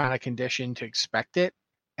we were kind of conditioned to expect it,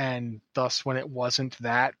 and thus when it wasn't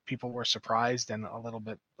that, people were surprised and a little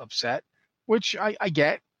bit upset, which I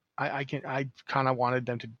get. I kind of wanted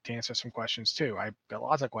them to answer some questions too. I've got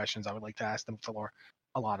lots of questions I would like to ask them for,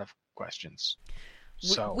 a lot of questions.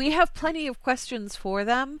 So we have plenty of questions for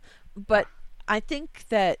them, but I think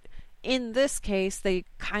that in this case, they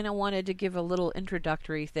kind of wanted to give a little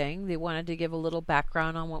introductory thing. They wanted to give a little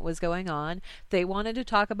background on what was going on. They wanted to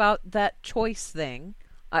talk about that choice thing.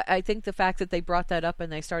 I think the fact that they brought that up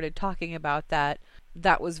and they started talking about that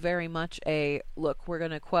was very much a, look, we're going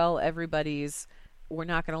to quell everybody's, we're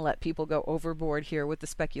not going to let people go overboard here with the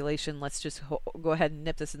speculation. Let's just go ahead and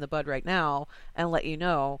nip this in the bud right now and let you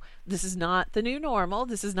know this is not the new normal.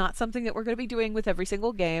 This is not something that we're going to be doing with every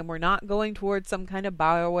single game. We're not going towards some kind of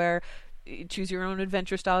BioWare choose your own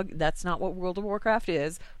adventure style. That's not what World of Warcraft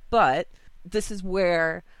is. But this is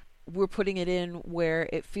where we're putting it in where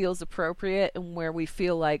it feels appropriate and where we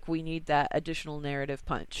feel like we need that additional narrative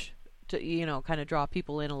punch to, kind of draw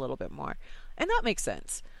people in a little bit more. And that makes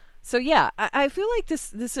sense. So yeah, I feel like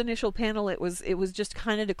this initial panel, it was just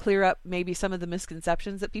kind of to clear up maybe some of the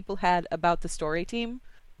misconceptions that people had about the story team.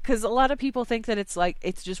 Because a lot of people think that it's like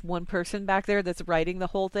it's just one person back there that's writing the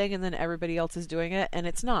whole thing and then everybody else is doing it, and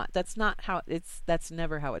it's not. That's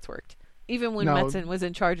never how it's worked. Even when Metzen was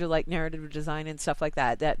in charge of like narrative design and stuff like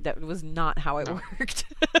that, that was not how it worked.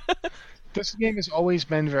 This game has always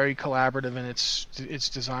been very collaborative in its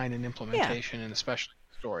design and implementation, and especially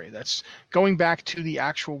story. That's going back to the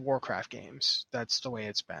actual Warcraft games. That's the way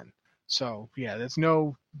it's been. So yeah, there's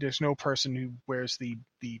no person who wears the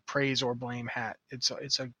praise or blame hat. It's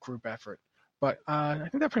a group effort. But I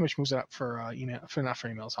think that pretty much moves it up for email, not for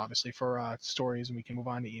emails, obviously, for stories, and we can move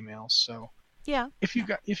on to emails. So yeah, if you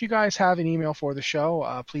guys have an email for the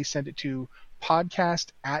show, please send it to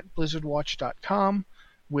podcast@blizzardwatch.com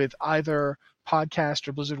with either podcast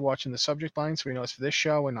or Blizzard Watch in the subject line, so we know it's for this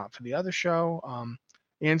show and not for the other show.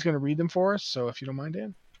 Anne's going to read them for us, so if you don't mind,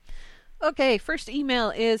 Anne. Okay, first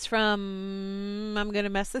email is from, I'm going to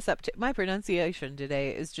mess this up. My pronunciation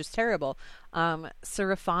today is just terrible.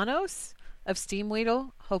 Seraphanos of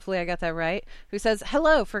Steamweedle, hopefully I got that right, who says,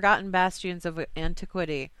 "Hello, forgotten bastions of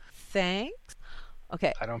antiquity. Thanks."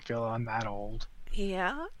 Okay. I don't feel I'm that old.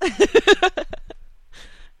 Yeah.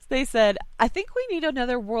 They said, "I think we need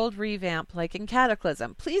another world revamp like in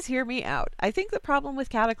Cataclysm. Please hear me out. I think the problem with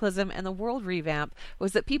Cataclysm and the world revamp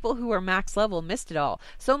was that people who were max level missed it all.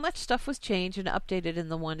 So much stuff was changed and updated in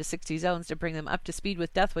the 1 to 60 zones to bring them up to speed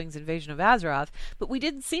with Deathwing's Invasion of Azeroth, but we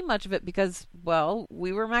didn't see much of it because, well,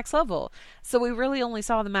 we were max level. So we really only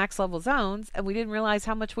saw the max level zones, and we didn't realize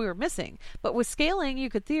how much we were missing. But with scaling, you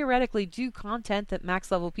could theoretically do content that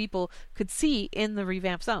max level people could see in the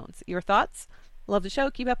revamped zones. Your thoughts? Love the show.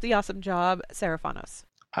 Keep up the awesome job, Seraphanos."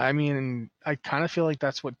 I mean, I kind of feel like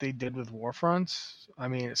that's what they did with Warfronts. I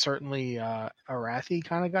mean, certainly Arathi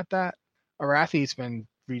kind of got that. Arathi's been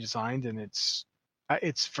redesigned, and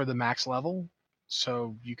it's for the max level,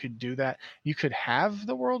 so you could do that. You could have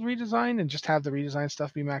the world redesigned and just have the redesigned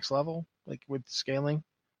stuff be max level, like with scaling.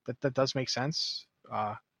 That does make sense.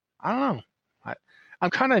 I don't know. I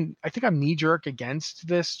think I'm knee jerk against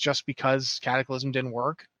this just because Cataclysm didn't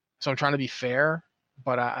work. So I'm trying to be fair,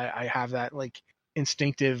 but I have that like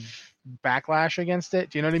instinctive backlash against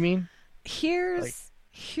it. Do you know what I mean? Here's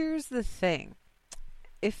the thing.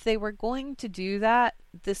 If they were going to do that,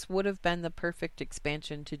 this would have been the perfect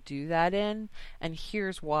expansion to do that in, and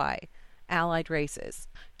here's why. Allied races.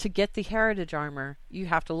 To get the heritage armor, you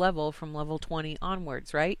have to level from level 20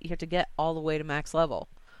 onwards, right? You have to get all the way to max level,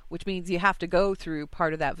 which means you have to go through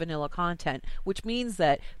part of that vanilla content, which means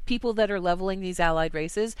that people that are leveling these allied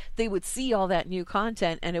races, they would see all that new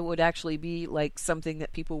content, and it would actually be like something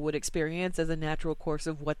that people would experience as a natural course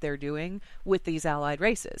of what they're doing with these allied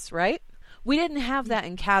races, right? We didn't have that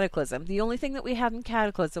in Cataclysm. The only thing that we had in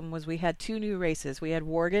Cataclysm was we had 2 new races. We had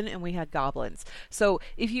Worgen and we had Goblins. So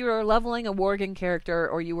if you were leveling a Worgen character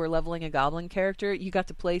or you were leveling a Goblin character, you got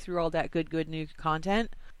to play through all that good new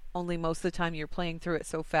content. Only most of the time you're playing through it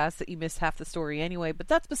so fast that you missed half the story anyway, but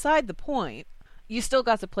that's beside the point. You still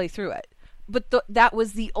got to play through it. But that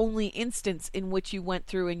was the only instance in which you went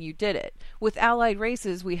through and you did it. With allied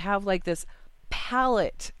races, we have like this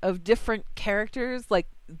palette of different characters. Like,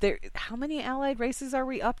 how many allied races are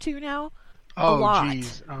we up to now? Oh, a lot.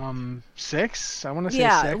 Geez. 6? I want to say 6.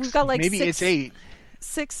 Yeah, we've got like maybe 6, it's 8.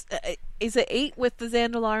 6. Is it 8 with the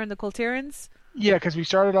Zandalar and the Koltirans? Yeah, because we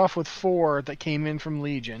started off with 4 that came in from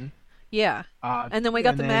Legion. Yeah. And then we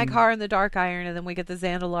got the Maghar and the Dark Iron, and then we get the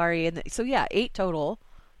Zandalari. So, yeah, 8 total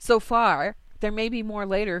so far. There may be more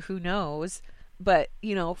later, who knows. But,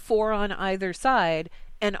 4 on either side.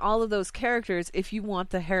 And all of those characters, if you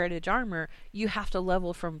want the heritage armor, you have to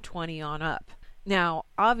level from 20 on up. Now,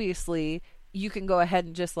 obviously, you can go ahead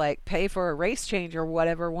and just, pay for a race change or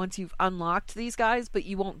whatever once you've unlocked these guys, but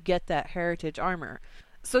you won't get that heritage armor.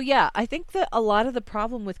 So yeah, I think that a lot of the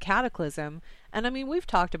problem with Cataclysm, and I mean, we've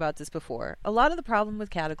talked about this before, a lot of the problem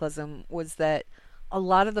with Cataclysm was that a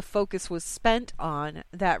lot of the focus was spent on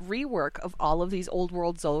that rework of all of these old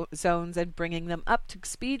world zones and bringing them up to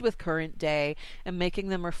speed with current day and making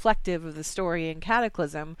them reflective of the story in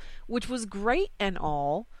Cataclysm, which was great and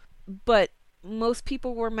all, but most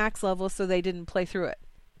people were max level, so they didn't play through it.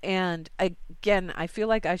 And again, I feel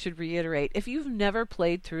like I should reiterate, if you've never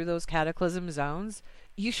played through those Cataclysm zones,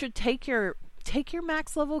 you should take your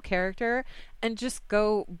max level character and just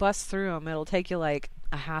go bust through them. It'll take you like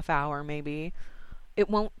a half hour maybe. It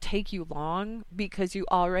won't take you long because you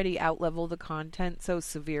already outlevel the content so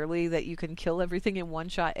severely that you can kill everything in one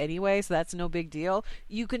shot anyway, so that's no big deal.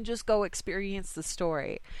 You can just go experience the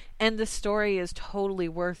story. And the story is totally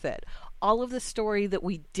worth it. All of the story that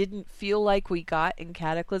we didn't feel like we got in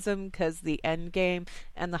Cataclysm because the end game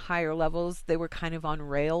and the higher levels, they were kind of on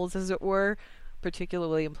rails, as it were,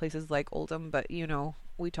 particularly in places like Oldham, but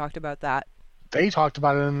we talked about that. They talked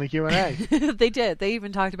about it in the Q&A. They did. They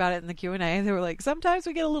even talked about it in the Q&A. They were like, sometimes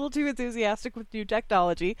we get a little too enthusiastic with new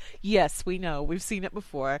technology. Yes, we know. We've seen it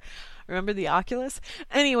before. Remember the Oculus?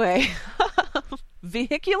 Anyway,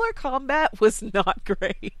 vehicular combat was not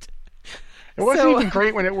great. It wasn't even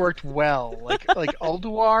great when it worked well. Like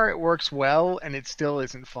Ulduar, it works well, and it still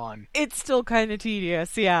isn't fun. It's still kind of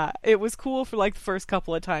tedious, yeah. It was cool for the first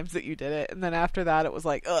couple of times that you did it, and then after that it was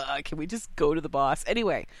like, ugh, can we just go to the boss?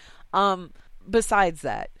 Anyway, besides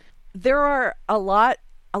that, there are a lot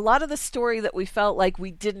of the story that we felt like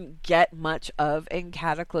we didn't get much of in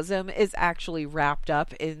Cataclysm is actually wrapped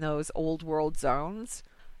up in those old world zones.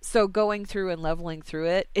 So going through and leveling through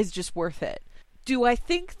it is just worth it. Do I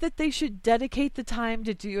think that they should dedicate the time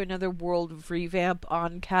to do another world revamp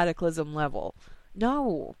on Cataclysm level?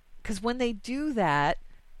 No, because when they do that,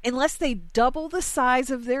 unless they double the size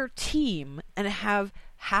of their team and have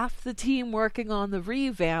half the team working on the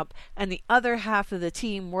revamp and the other half of the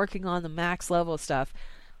team working on the max level stuff,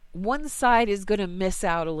 one side is going to miss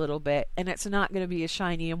out a little bit, and it's not going to be as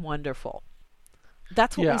shiny and wonderful.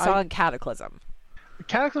 That's what we saw in Cataclysm.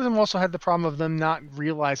 Cataclysm also had the problem of them not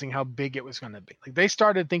realizing how big it was going to be. Like, they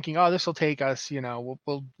started thinking, "Oh, this will take us.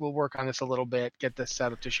 We'll work on this a little bit, get this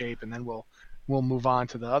set up to shape, and then we'll move on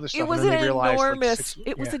to the other stuff." It was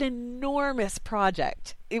an enormous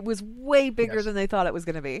project. It was way bigger than they thought it was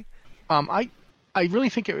going to be. I really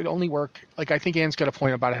think it would only work. Like, I think Anne's got a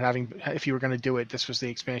point about it if you were going to do it, this was the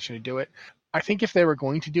expansion to do it. I think if they were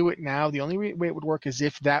going to do it now, the only way it would work is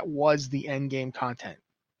if that was the end game content.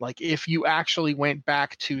 Like, if you actually went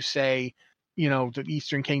back to, say, the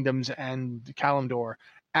Eastern Kingdoms and Kalimdor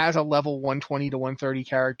as a level 120 to 130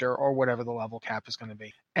 character, or whatever the level cap is going to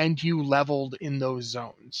be, and you leveled in those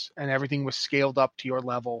zones, and everything was scaled up to your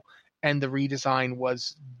level, and the redesign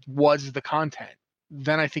was the content,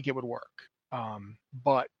 then I think it would work.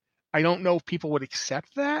 But I don't know if people would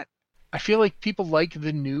accept that. I feel like people like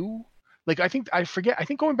the new. Like, I think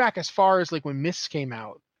going back as far as like when Mists came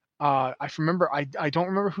out, I don't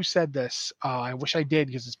remember who said this. I wish I did,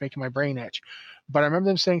 because it's making my brain itch. But I remember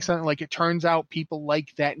them saying something like, it turns out people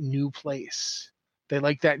like that new place. They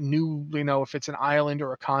like that new, if it's an island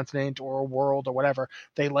or a continent or a world or whatever,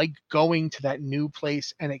 they like going to that new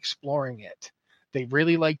place and exploring it. They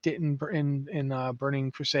really liked it in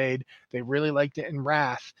Burning Crusade. They really liked it in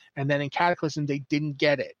Wrath. And then in Cataclysm, they didn't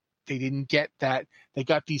get it. They didn't get that. They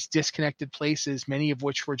got these disconnected places, many of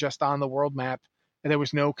which were just on the world map, and there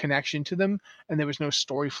was no connection to them, and there was no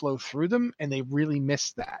story flow through them, and they really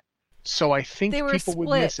missed that. So I think people would miss it. They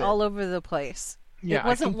were split all over the place. Yeah, it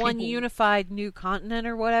wasn't one unified new continent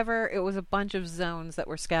or whatever. It was a bunch of zones that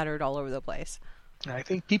were scattered all over the place. I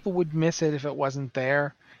think people would miss it if it wasn't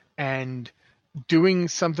there. And doing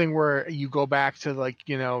something where you go back to, like,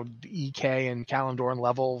 EK and Kalimdor and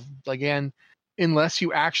level again, unless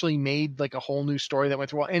you actually made like a whole new story that went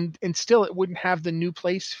through, and still it wouldn't have the new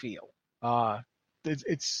place feel.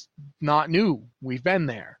 It's not new. We've been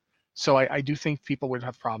there. So I do think people would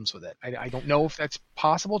have problems with it. I don't know if that's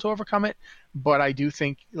possible to overcome it, but I do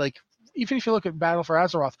think, like, even if you look at Battle for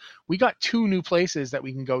Azeroth, we got 2 new places that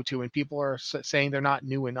we can go to, and people are saying they're not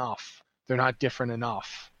new enough. They're not different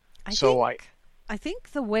enough. I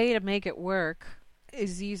think the way to make it work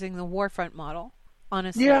is using the Warfront model,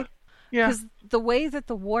 honestly. Yeah. Because the way that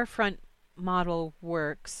the Warfront model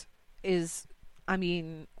works is,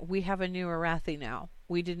 we have a new Arathi now.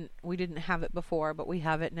 We didn't have it before, but we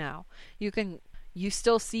have it now. You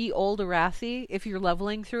still see old Arathi if you're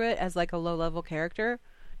leveling through it as like a low level character.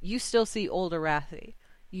 You still see old Arathi.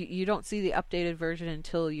 You don't see the updated version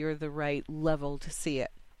until you're the right level to see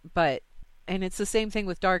it. And it's the same thing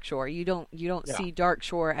with Darkshore. You don't see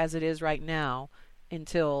Darkshore as it is right now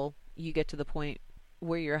until you get to the point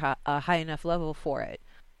where you're a high enough level for it.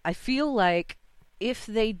 I feel like if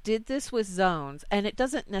they did this with zones, and it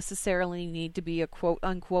doesn't necessarily need to be a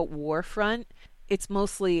quote-unquote warfront, it's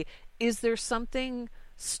mostly, is there something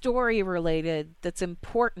story-related that's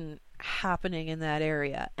important happening in that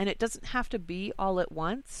area? And it doesn't have to be all at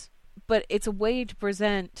once, but it's a way to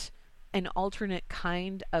present an alternate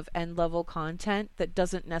kind of end-level content that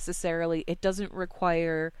doesn't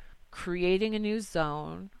require creating a new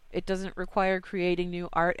zone. It doesn't require creating new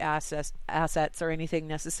art assets or anything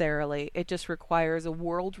necessarily. It just requires a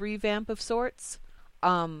world revamp of sorts.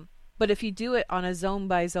 But if you do it on a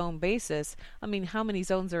zone-by-zone basis, how many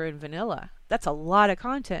zones are in vanilla? That's a lot of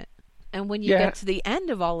content. And when you get to the end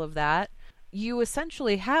of all of that, you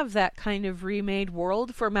essentially have that kind of remade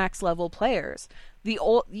world for max level players.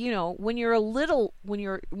 When you're a low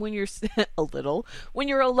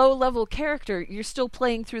level character, you're still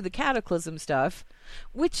playing through the Cataclysm stuff,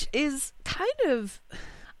 which is kind of,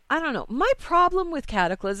 I don't know. My problem with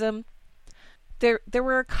Cataclysm, there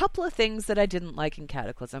were a couple of things that I didn't like in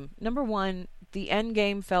Cataclysm. Number one, the end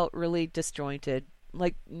game felt really disjointed.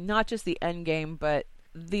 Like, not just the end game, but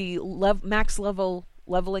the max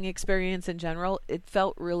leveling experience in general. It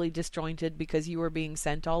felt really disjointed because you were being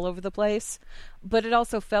sent all over the place. But it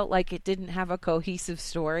also felt like it didn't have a cohesive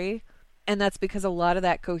story. And that's because a lot of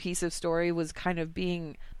that cohesive story was kind of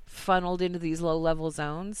being funneled into these low-level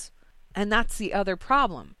zones. And that's the other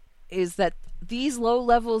problem, is that these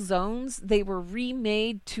low-level zones, they were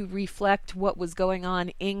remade to reflect what was going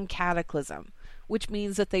on in Cataclysm, which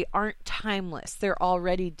means that they aren't timeless. They're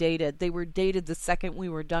already dated. They were dated the second we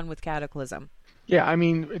were done with Cataclysm. Yeah, I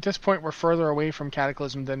mean, at this point, we're further away from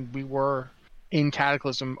Cataclysm than we were in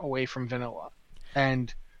Cataclysm away from Vanilla.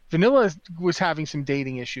 And Vanilla was having some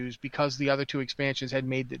dating issues because the other two expansions had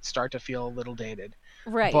made it start to feel a little dated.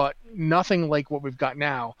 Right. But nothing like what we've got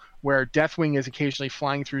now, where Deathwing is occasionally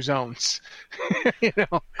flying through zones. You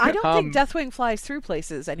know, I don't think Deathwing flies through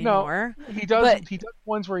places anymore. No, he does. But... he does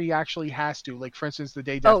ones where he actually has to. Like, for instance, the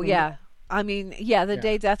day Deathwing. Oh yeah. I mean, yeah, the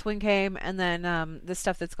day Deathwing came, and then the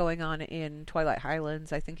stuff that's going on in Twilight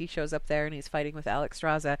Highlands, I think he shows up there and he's fighting with Alex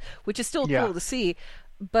Straza, which is still cool to see.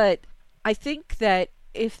 But I think that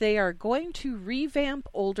if they are going to revamp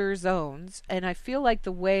older zones, and I feel like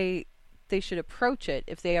the way they should approach it,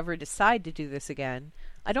 if they ever decide to do this again,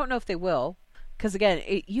 I don't know if they will, because again,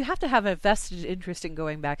 you have to have a vested interest in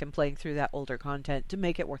going back and playing through that older content to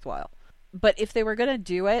make it worthwhile. But if they were going to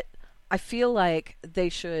do it, I feel like they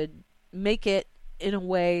should make it in a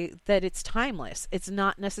way that it's timeless. It's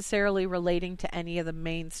not necessarily relating to any of the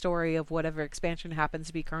main story of whatever expansion happens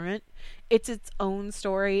to be current. It's its own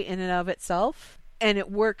story in and of itself, and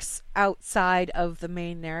it works outside of the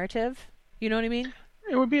main narrative. You know what I mean?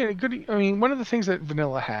 It would be a good... I mean, one of the things that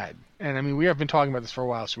Vanilla had, and I mean, we have been talking about this for a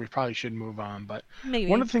while, so we probably should move on, but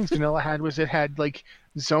maybe. One of the things Vanilla had was it had, like,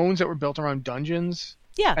 zones that were built around dungeons.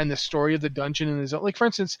 Yeah. And the story of the dungeon in the zone. Like, for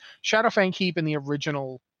instance, Shadowfang Keep in the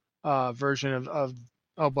original version of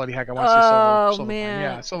oh bloody heck, I want to say Silver man.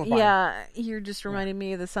 Yeah, Silverpine. Yeah, you're just reminding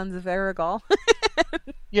me of the Sons of Aragorn.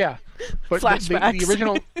 Yeah, but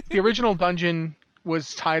Flashbacks. the original dungeon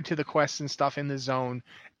was tied to the quests and stuff in the zone,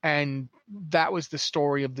 and that was the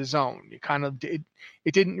story of the zone.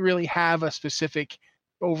 It didn't really have a specific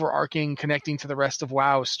overarching connecting to the rest of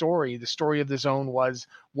WoW's story. The story of the zone was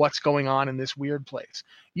what's going on in this weird place.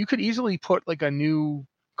 You could easily put like a new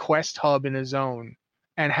quest hub in a zone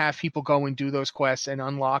and have people go and do those quests and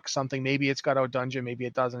unlock something. Maybe it's got a dungeon, maybe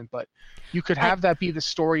it doesn't, but you could have that be the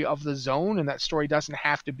story of the zone, and that story doesn't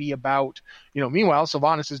have to be about, meanwhile,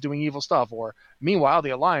 Sylvanas is doing evil stuff, or meanwhile, the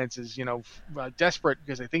Alliance is, desperate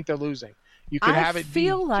because they think they're losing. You could have it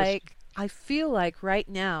I feel like right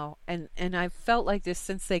now, and I've felt like this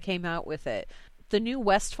since they came out with it, the new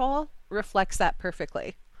Westfall reflects that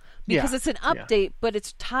perfectly. Because it's an update, but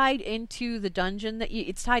it's tied into the dungeon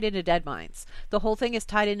it's tied into Deadmines. The whole thing is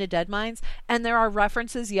tied into Deadmines, and there are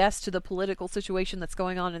references, yes, to the political situation that's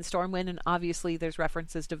going on in Stormwind, and obviously there's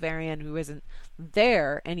references to Varian, who isn't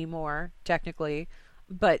there anymore, technically,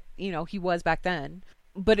 but, he was back then.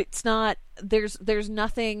 But it's not, there's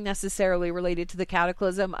nothing necessarily related to the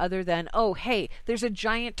Cataclysm other than, oh, hey, there's a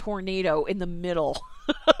giant tornado in the middle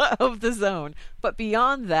of the zone. But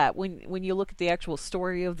beyond that, when you look at the actual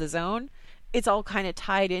story of the zone, it's all kind of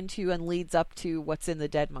tied into and leads up to what's in the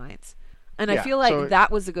Deadmines. And I feel like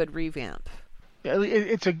that was a good revamp.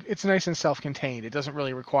 It's nice and self-contained. It doesn't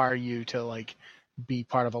really require you to, like, be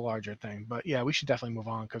part of a larger thing. But yeah, we should definitely move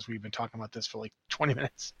on because we've been talking about this for like 20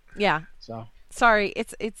 minutes. Yeah. So sorry,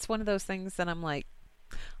 it's one of those things that I'm like,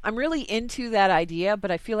 I'm really into that idea,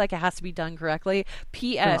 but I feel like it has to be done correctly.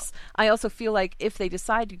 P.S. I also feel like if they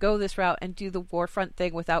decide to go this route and do the Warfront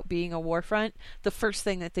thing without being a Warfront, the first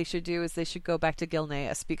thing that they should do is they should go back to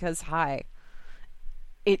Gilneas, because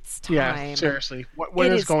it's time. Yeah, seriously. What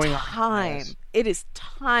is going on? It is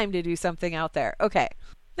time to do something out there. Okay.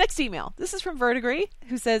 Next email. This is from Vertigree,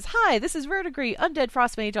 who says, "Hi, this is Vertigree, Undead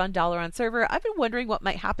Frostmage on Dalaran server. I've been wondering what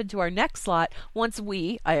might happen to our next slot once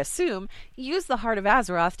we, I assume, use the Heart of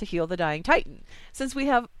Azeroth to heal the Dying Titan. Since we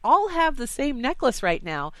all have the same necklace right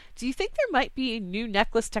now, do you think there might be new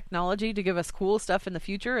necklace technology to give us cool stuff in the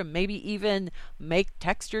future and maybe even make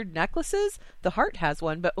textured necklaces? The Heart has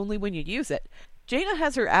one, but only when you use it. Jaina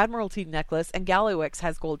has her Admiralty necklace, and Gallowix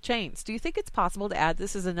has gold chains. Do you think it's possible to add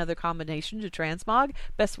this as another combination to Transmog?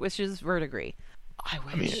 Best wishes, Vertigree." I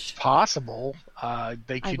wish. I mean, it's possible.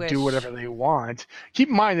 They could do whatever they want. Keep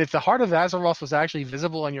in mind, if the Heart of Azeroth was actually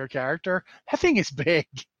visible on your character, that thing is big.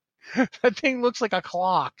 That thing looks like a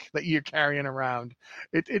clock that you're carrying around.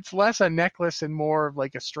 It's less a necklace and more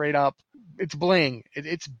like a straight up. It's bling.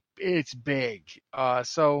 It's big.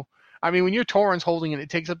 So. I mean, when your Tauren's holding it, it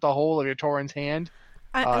takes up the whole of your Tauren's hand.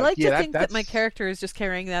 I like to think that my character is just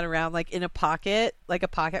carrying that around, like in a pocket, like a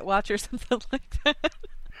pocket watch or something like that.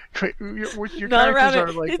 Your Not characters around are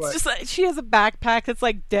it. like it's what? just like she has a backpack that's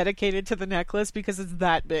like dedicated to the necklace because it's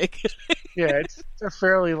that big. Yeah, it's a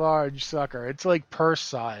fairly large sucker. It's like purse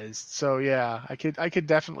sized. So yeah, I could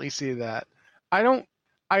definitely see that. I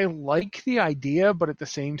like the idea, but at the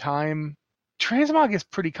same time, transmog is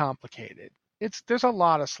pretty complicated. There's a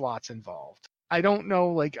lot of slots involved. I don't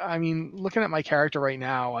know, looking at my character right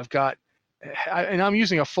now, and I'm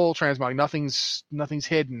using a full transmog. Nothing's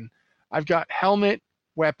hidden. I've got helmet,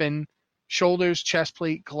 weapon, shoulders, chest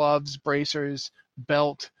plate, gloves, bracers,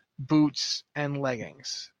 belt, boots, and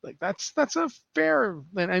leggings. Like that's a fair,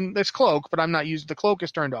 and there's cloak, but I'm not using the cloak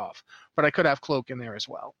is turned off, but I could have cloak in there as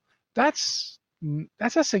well. That's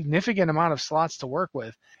a significant amount of slots to work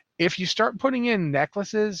with. If you start putting in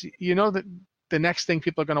necklaces, you know that the next thing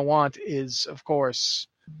people are going to want is, of course,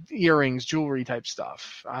 earrings, jewelry type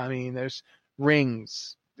stuff. I mean, there's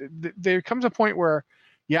rings. There comes a point where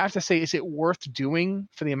you have to say, is it worth doing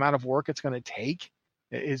for the amount of work it's going to take?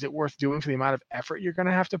 Is it worth doing for the amount of effort you're going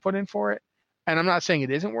to have to put in for it? And I'm not saying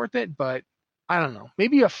it isn't worth it, but I don't know.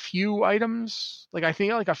 Maybe a few items, like I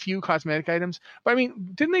think like a few cosmetic items. But I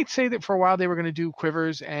mean, didn't they say that for a while they were going to do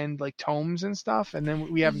quivers and like tomes and stuff? And then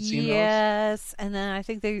we haven't seen those. Yes, and then I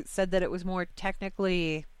think they said that it was more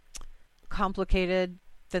technically complicated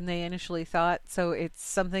than they initially thought. So it's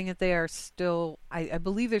something that they are still, I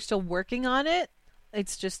believe they're still working on it.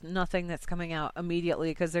 It's just nothing that's coming out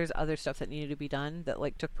immediately because there's other stuff that needed to be done that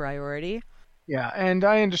like took priority. Yeah, and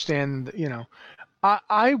I understand,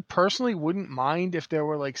 I personally wouldn't mind if there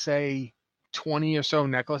were like, say, 20 or so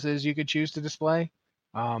necklaces you could choose to display.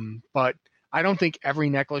 But I don't think every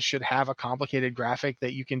necklace should have a complicated graphic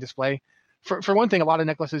that you can display. For one thing, a lot of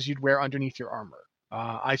necklaces you'd wear underneath your armor.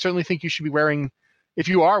 I certainly think you should be wearing, if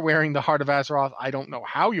you are wearing the Heart of Azeroth, I don't know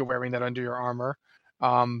how you're wearing that under your armor.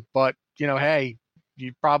 But, hey,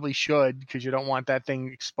 you probably should because you don't want that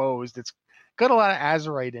thing exposed. It's got a lot of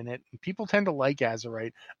azurite in it. And people tend to like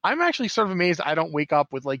azurite. I'm actually sort of amazed I don't wake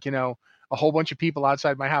up with like, a whole bunch of people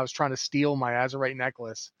outside my house trying to steal my azurite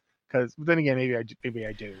necklace. Because then again, maybe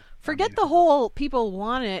I do. Forget the whole people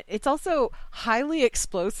want it. It's also highly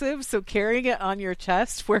explosive, so carrying it on your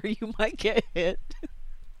chest where you might get hit.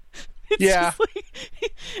 It's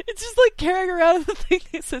just like carrying around the thing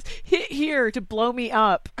that says "hit here to blow me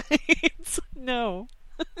up." No.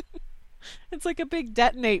 It's like a big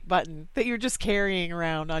detonate button that you're just carrying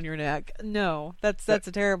around on your neck. No, that's a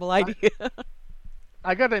terrible idea.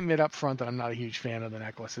 I gotta admit up front that I'm not a huge fan of the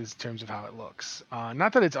necklaces in terms of how it looks.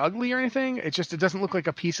 Not that it's ugly or anything. It doesn't look like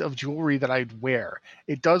a piece of jewelry that I'd wear.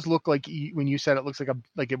 It does look like, when you said it looks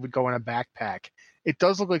like it would go in a backpack. It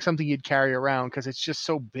does look like something you'd carry around because it's just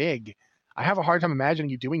so big. I have a hard time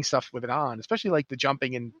imagining you doing stuff with it on, especially like the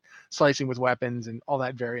jumping and slicing with weapons and all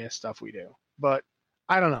that various stuff we do. But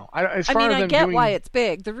I don't know. I get why it's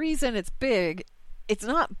big. The reason it's big, it's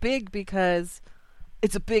not big because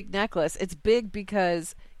it's a big necklace. It's big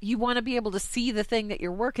because you want to be able to see the thing that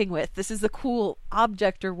you're working with. This is a cool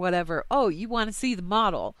object or whatever. Oh, you want to see the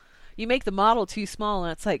model. You make the model too small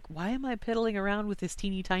and it's like, why am I piddling around with this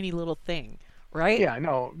teeny tiny little thing? Right? Yeah,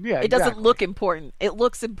 no. Yeah, it doesn't look important. It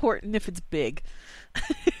looks important if it's big.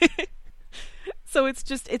 So it's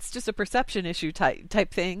just a perception issue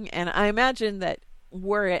type thing. And I imagine that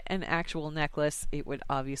were it an actual necklace, it would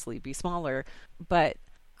obviously be smaller. But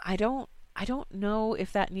I don't know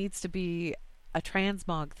if that needs to be a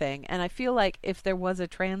transmog thing. And I feel like if there was a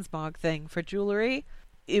transmog thing for jewelry,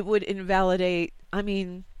 it would invalidate. I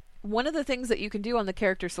mean, one of the things that you can do on the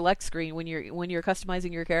character select screen when you're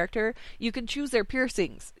customizing your character, you can choose their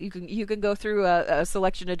piercings. You can go through a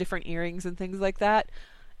selection of different earrings and things like that.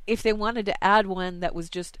 If they wanted to add one that was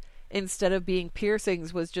just, instead of being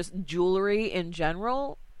piercings, was just jewelry in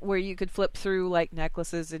general, where you could flip through like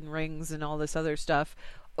necklaces and rings and all this other stuff,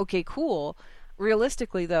 okay, cool.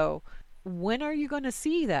 Realistically though, when are you going to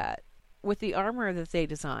see that with the armor that they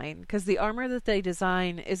design? Because the armor that they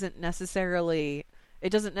design doesn't necessarily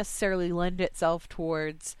lend itself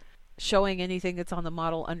towards showing anything that's on the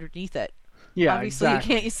model underneath it. Yeah, obviously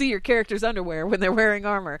exactly. You can't see your character's underwear when they're wearing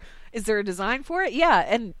armor. Is there a design for it? Yeah.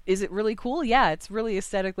 And is it really cool? Yeah, it's really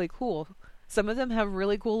aesthetically cool. Some of them have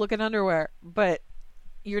really cool looking underwear, but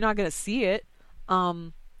you're not going to see it.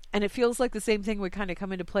 And it feels like the same thing would kind of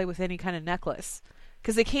come into play with any kind of necklace,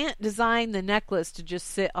 because they can't design the necklace to just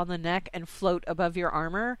sit on the neck and float above your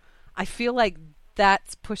armor. I feel like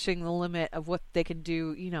that's pushing the limit of what they can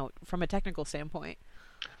do, from a technical standpoint.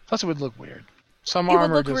 Plus, it would look weird. It would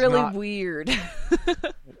look really weird.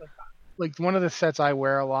 Like one of the sets I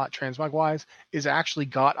wear a lot, transmog wise, is actually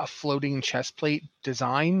got a floating chest plate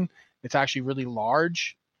design. It's actually really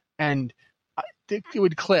large, and it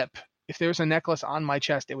would clip. If there was a necklace on my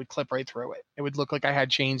chest, it would clip right through it. It would look like I had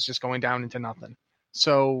chains just going down into nothing.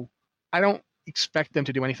 So I don't expect them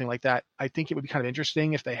to do anything like that. I think it would be kind of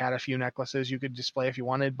interesting if they had a few necklaces you could display if you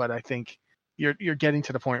wanted, but I think you're getting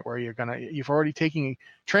to the point where you've already taken.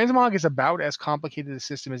 Transmog is about as complicated a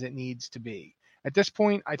system as it needs to be. At this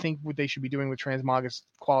point, I think what they should be doing with transmog is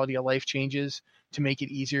quality of life changes to make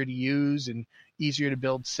it easier to use and easier to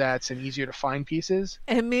build sets and easier to find pieces.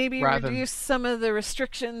 And maybe reduce some of the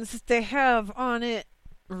restrictions that they have on it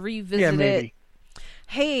revisit maybe. it.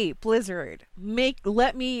 Hey, Blizzard,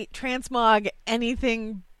 let me transmog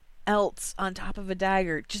anything else on top of a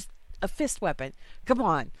dagger. Just a fist weapon. Come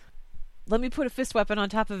on. Let me put a fist weapon on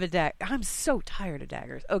top of a dagger. I'm so tired of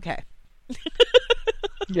daggers. Okay.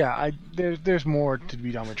 Yeah, there's more to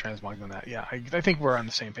be done with transmog than that. Yeah, I think we're on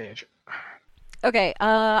the same page. Okay,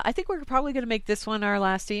 I think we're probably going to make this one our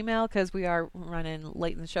last email because we are running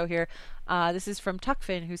late in the show here. This is from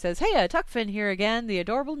Tuckfin, who says, Hey, Tuckfin here again, the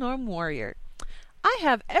adorable Gnome Warrior. I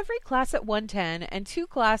have every class at 110 and 2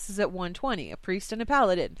 classes at 120, a priest and a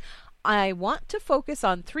paladin. I want to focus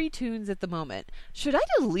on 3 toons at the moment. Should I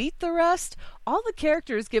delete the rest? All the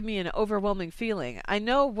characters give me an overwhelming feeling. I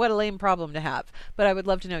know what a lame problem to have, but I would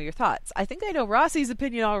love to know your thoughts. I think I know Rossi's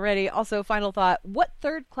opinion already. Also, final thought, what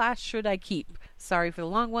 3rd class should I keep? Sorry for the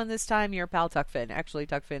long one this time, your pal Tuckfin. Actually,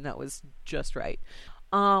 Tuckfin, that was just right.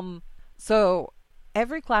 So,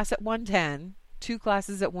 every class at 110, 2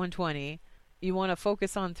 classes at 120, you want to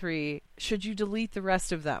focus on 3. Should you delete the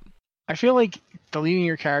rest of them? I feel like deleting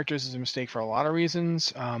your characters is a mistake for a lot of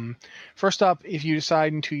reasons. First up, if you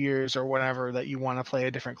decide in 2 years or whatever that you want to play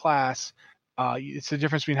a different class, it's the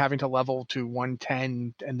difference between having to level to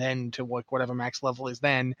 110 and then to whatever max level is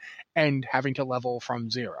then, and having to level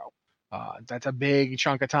from 0. That's a big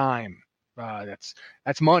chunk of time.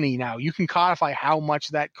 That's money now. You can codify how much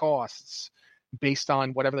that costs based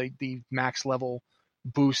on whatever the max level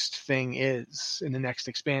boost thing is in the next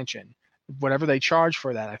expansion. Whatever they charge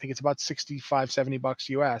for that, I think it's about $65-$70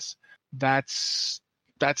 US. That's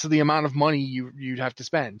the amount of money you'd have to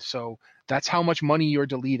spend. So that's how much money you're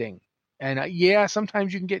deleting. And yeah,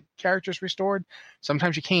 sometimes you can get characters restored.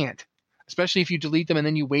 Sometimes you can't, especially if you delete them and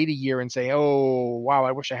then you wait a year and say, oh, wow,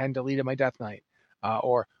 I wish I hadn't deleted my Death Knight.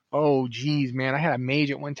 Or, oh, geez, man, I had a mage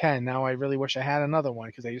at 110. Now I really wish I had another one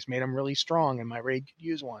because I just made them really strong and my raid could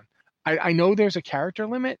use one. I know there's a character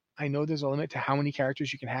limit. I know there's a limit to how many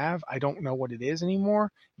characters you can have. I don't know what it is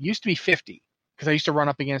anymore. It used to be 50 because I used to run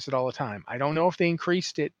up against it all the time. I don't know if they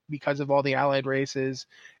increased it because of all the allied races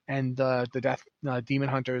and the death demon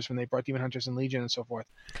hunters when they brought demon hunters and legion and so forth.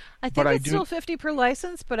 I think it's still 50 per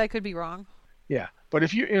license, but I could be wrong. Yeah, but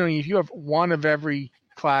if if you have one of every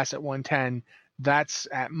class at 110, that's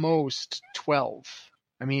at most 12.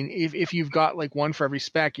 I mean, if you've got like one for every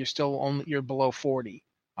spec, you're below 40.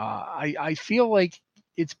 I feel like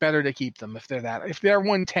it's better to keep them if they're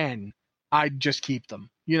 110, I'd just keep them.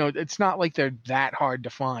 It's not like they're that hard to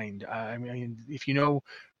find. I mean, if you know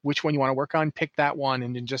which one you want to work on, pick that one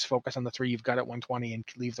and then just focus on the 3 you've got at 120 and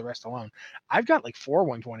leave the rest alone. I've got like 4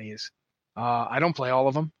 120s. I don't play all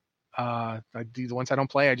of them. I do the ones I don't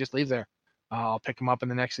play, I just leave there. I'll pick them up in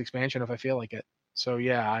the next expansion if I feel like it. So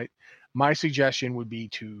yeah, my suggestion would be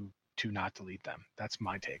to not delete them. That's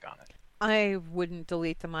my take on it. I wouldn't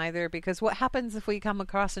delete them either, because what happens if we come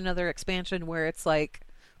across another expansion where it's like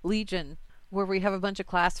Legion, where we have a bunch of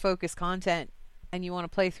class-focused content and you want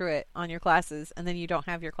to play through it on your classes and then you don't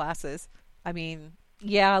have your classes? I mean,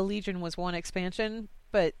 yeah, Legion was one expansion,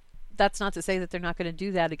 but that's not to say that they're not going to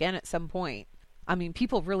do that again at some point. I mean,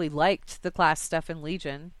 people really liked the class stuff in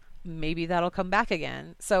Legion. Maybe that'll come back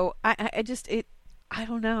again. So I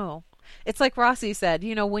don't know. It's like Rossi said,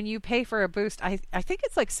 when you pay for a boost, I think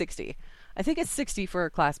it's like 60. I think it's 60 for a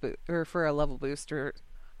class boost or for a level booster.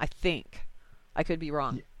 I think. I could be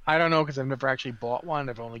wrong. I don't know because I've never actually bought one.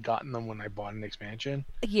 I've only gotten them when I bought an expansion.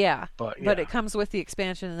 Yeah. But it comes with the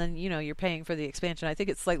expansion, and then you're paying for the expansion. I think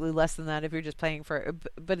it's slightly less than that if you're just paying for it,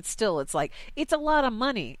 but it's like it's a lot of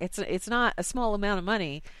money. It's not a small amount of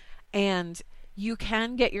money, and you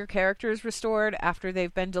can get your characters restored after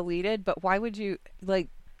they've been deleted, but why would you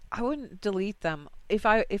I wouldn't delete them. If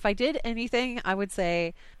I did anything, I would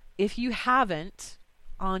say if you haven't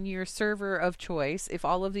on your server of choice, if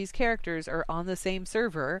all of these characters are on the same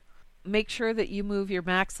server, make sure that you move your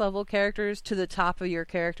max level characters to the top of your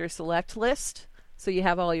character select list. So you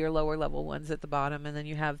have all your lower level ones at the bottom, and then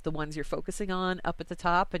you have the ones you're focusing on up at the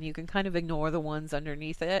top, and you can kind of ignore the ones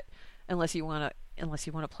underneath it unless you want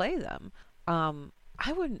to play them.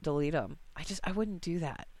 I wouldn't delete them. I wouldn't do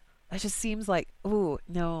that. It just seems like, ooh,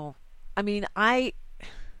 no. I mean, I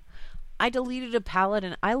deleted a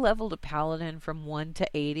paladin. I leveled a paladin from 1 to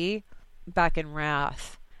 80 back in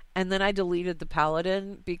Wrath. And then I deleted the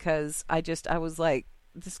paladin because I was like,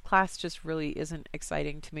 this class just really isn't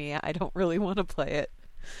exciting to me. I don't really want to play it.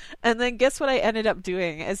 And then guess what I ended up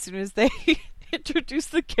doing as soon as they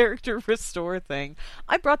introduced the character restore thing?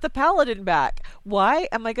 I brought the paladin back. Why?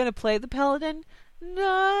 Am I going to play the paladin?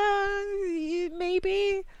 No,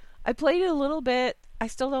 maybe. I played it a little bit. I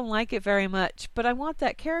still don't like it very much, but I want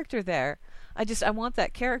that character there. I want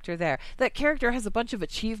that character there. That character has a bunch of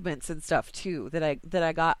achievements and stuff too that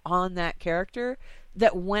I got on that character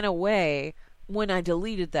that went away when I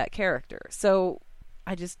deleted that character. So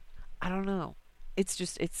I don't know. It's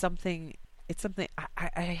something.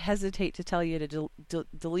 I hesitate to tell you to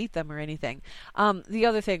delete them or anything. The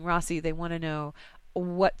other thing, Rossi, they want to know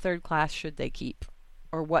what third class should they keep,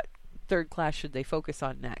 or what third class should they focus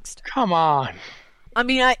on next. Come on. I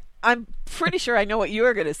mean, I'm pretty sure I know what you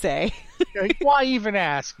are going to say. Why even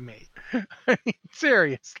ask me? I mean,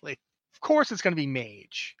 seriously. Of course it's going to be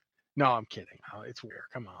mage. No, I'm kidding. Oh, it's weird.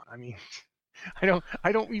 Come on. I mean,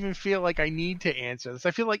 I don't even feel like I need to answer this.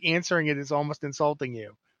 I feel like answering it is almost insulting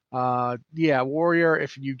you. Yeah, warrior.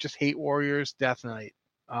 If you just hate warriors, Death Knight.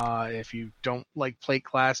 If you don't like plate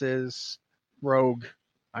classes, rogue.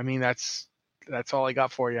 I mean, that's all I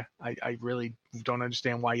got for you. I really don't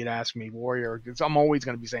understand why you'd ask me warrior. I'm always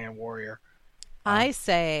going to be saying warrior. I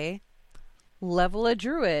say level a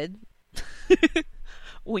druid.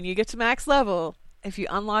 When you get to max level, if you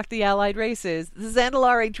unlock the allied races, the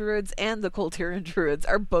Zandalari druids and the Kultiran druids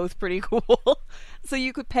are both pretty cool. So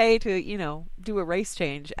you could pay to, do a race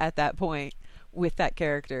change at that point with that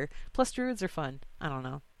character. Plus druids are fun. I don't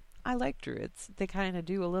know. I like druids. They kind of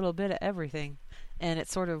do a little bit of everything. And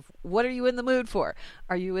it's sort of, what are you in the mood for?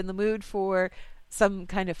 Are you in the mood for some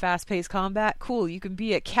kind of fast-paced combat? Cool, you can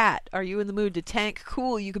be a cat. Are you in the mood to tank?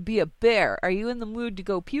 Cool, you can be a bear. Are you in the mood to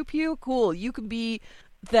go pew-pew? Cool, you can be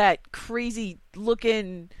that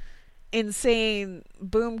crazy-looking, insane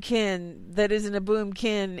boomkin that isn't a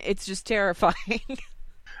boomkin. It's just terrifying.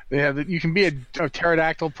 Yeah, you can be a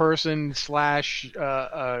pterodactyl person /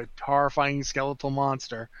 a horrifying skeletal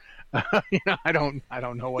monster. I don't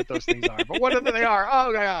know what those things are, but whatever they are,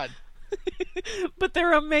 oh my god. But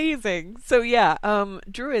they're amazing. So yeah,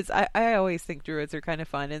 druids, I always think druids are kind of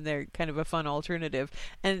fun, and they're kind of a fun alternative.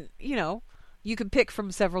 And you can pick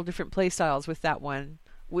from several different playstyles with that one,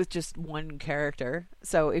 with just one character.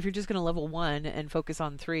 So if you're just going to level 1 and focus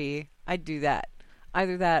on 3, I'd do that.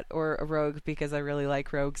 Either that or a rogue, because I really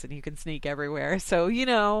like rogues and you can sneak everywhere.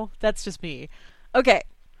 So, that's just me. Okay.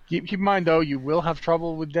 Keep in mind, though, you will have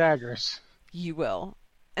trouble with daggers. You will.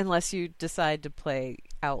 Unless you decide to play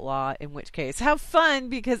outlaw, in which case, have fun,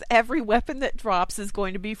 because every weapon that drops is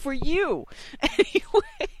going to be for you.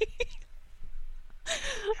 Anyway.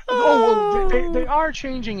 They are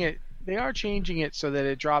changing it. They are changing it so that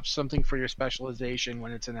it drops something for your specialization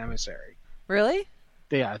when it's an emissary. Really?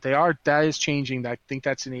 Yeah, they are. That is changing. I think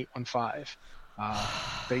that's an 815.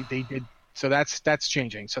 They did. So that's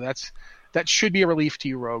changing. So that should be a relief to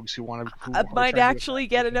you rogues who want to. I might actually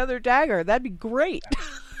get another dagger. That'd be great.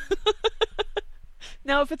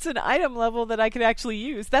 Now, if it's an item level that I could actually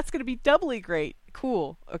use, that's going to be doubly great.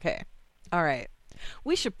 Cool. Okay. All right.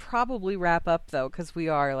 We should probably wrap up, though, because we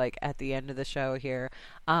are, at the end of the show here.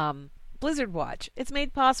 Blizzard Watch. It's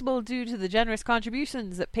made possible due to the generous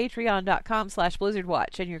contributions at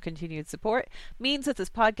patreon.com/blizzardwatch, and your continued support means that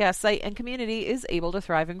this podcast site and community is able to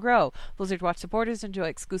thrive and grow. Blizzard Watch supporters enjoy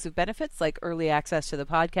exclusive benefits like early access to the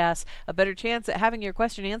podcast, a better chance at having your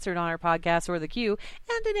question answered on our podcast or the queue,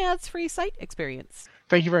 and an ads-free site experience.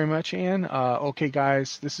 Thank you very much, Anne. Okay,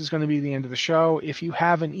 guys, this is going to be the end of the show. If you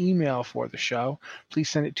have an email for the show, please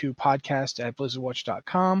send it to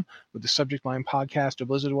podcast@blizzardwatch.com with the subject line podcast or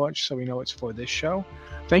Blizzard Watch so we know it's for this show.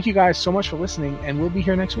 Thank you guys so much for listening, and we'll be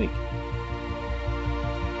here next week.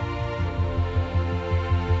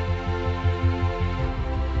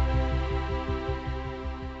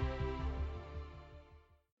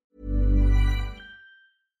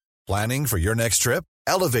 Planning for your next trip?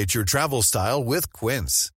 Elevate your travel style with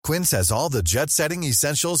Quince. Quince has all the jet-setting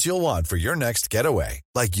essentials you'll want for your next getaway,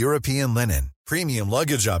 like European linen, premium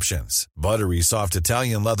luggage options, buttery soft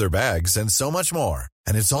Italian leather bags, and so much more.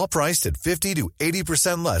 And it's all priced at 50 to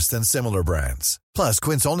 80% less than similar brands. Plus,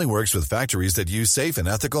 Quince only works with factories that use safe and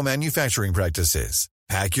ethical manufacturing practices.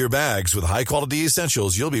 Pack your bags with high-quality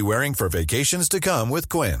essentials you'll be wearing for vacations to come with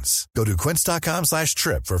Quince. Go to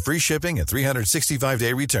quince.com/trip for free shipping and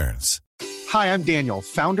 365-day returns. Hi, I'm Daniel,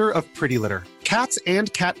 founder of Pretty Litter. Cats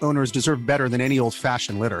and cat owners deserve better than any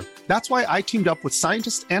old-fashioned litter. That's why I teamed up with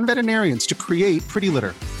scientists and veterinarians to create Pretty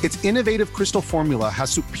Litter. Its innovative crystal formula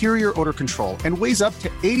has superior odor control and weighs up to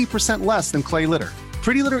 80% less than clay litter.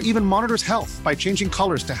 Pretty Litter even monitors health by changing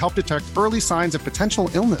colors to help detect early signs of potential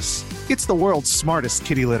illness. It's the world's smartest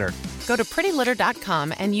kitty litter. Go to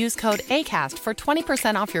prettylitter.com and use code ACAST for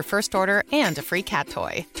 20% off your first order and a free cat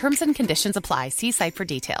toy. Terms and conditions apply. See site for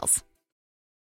details.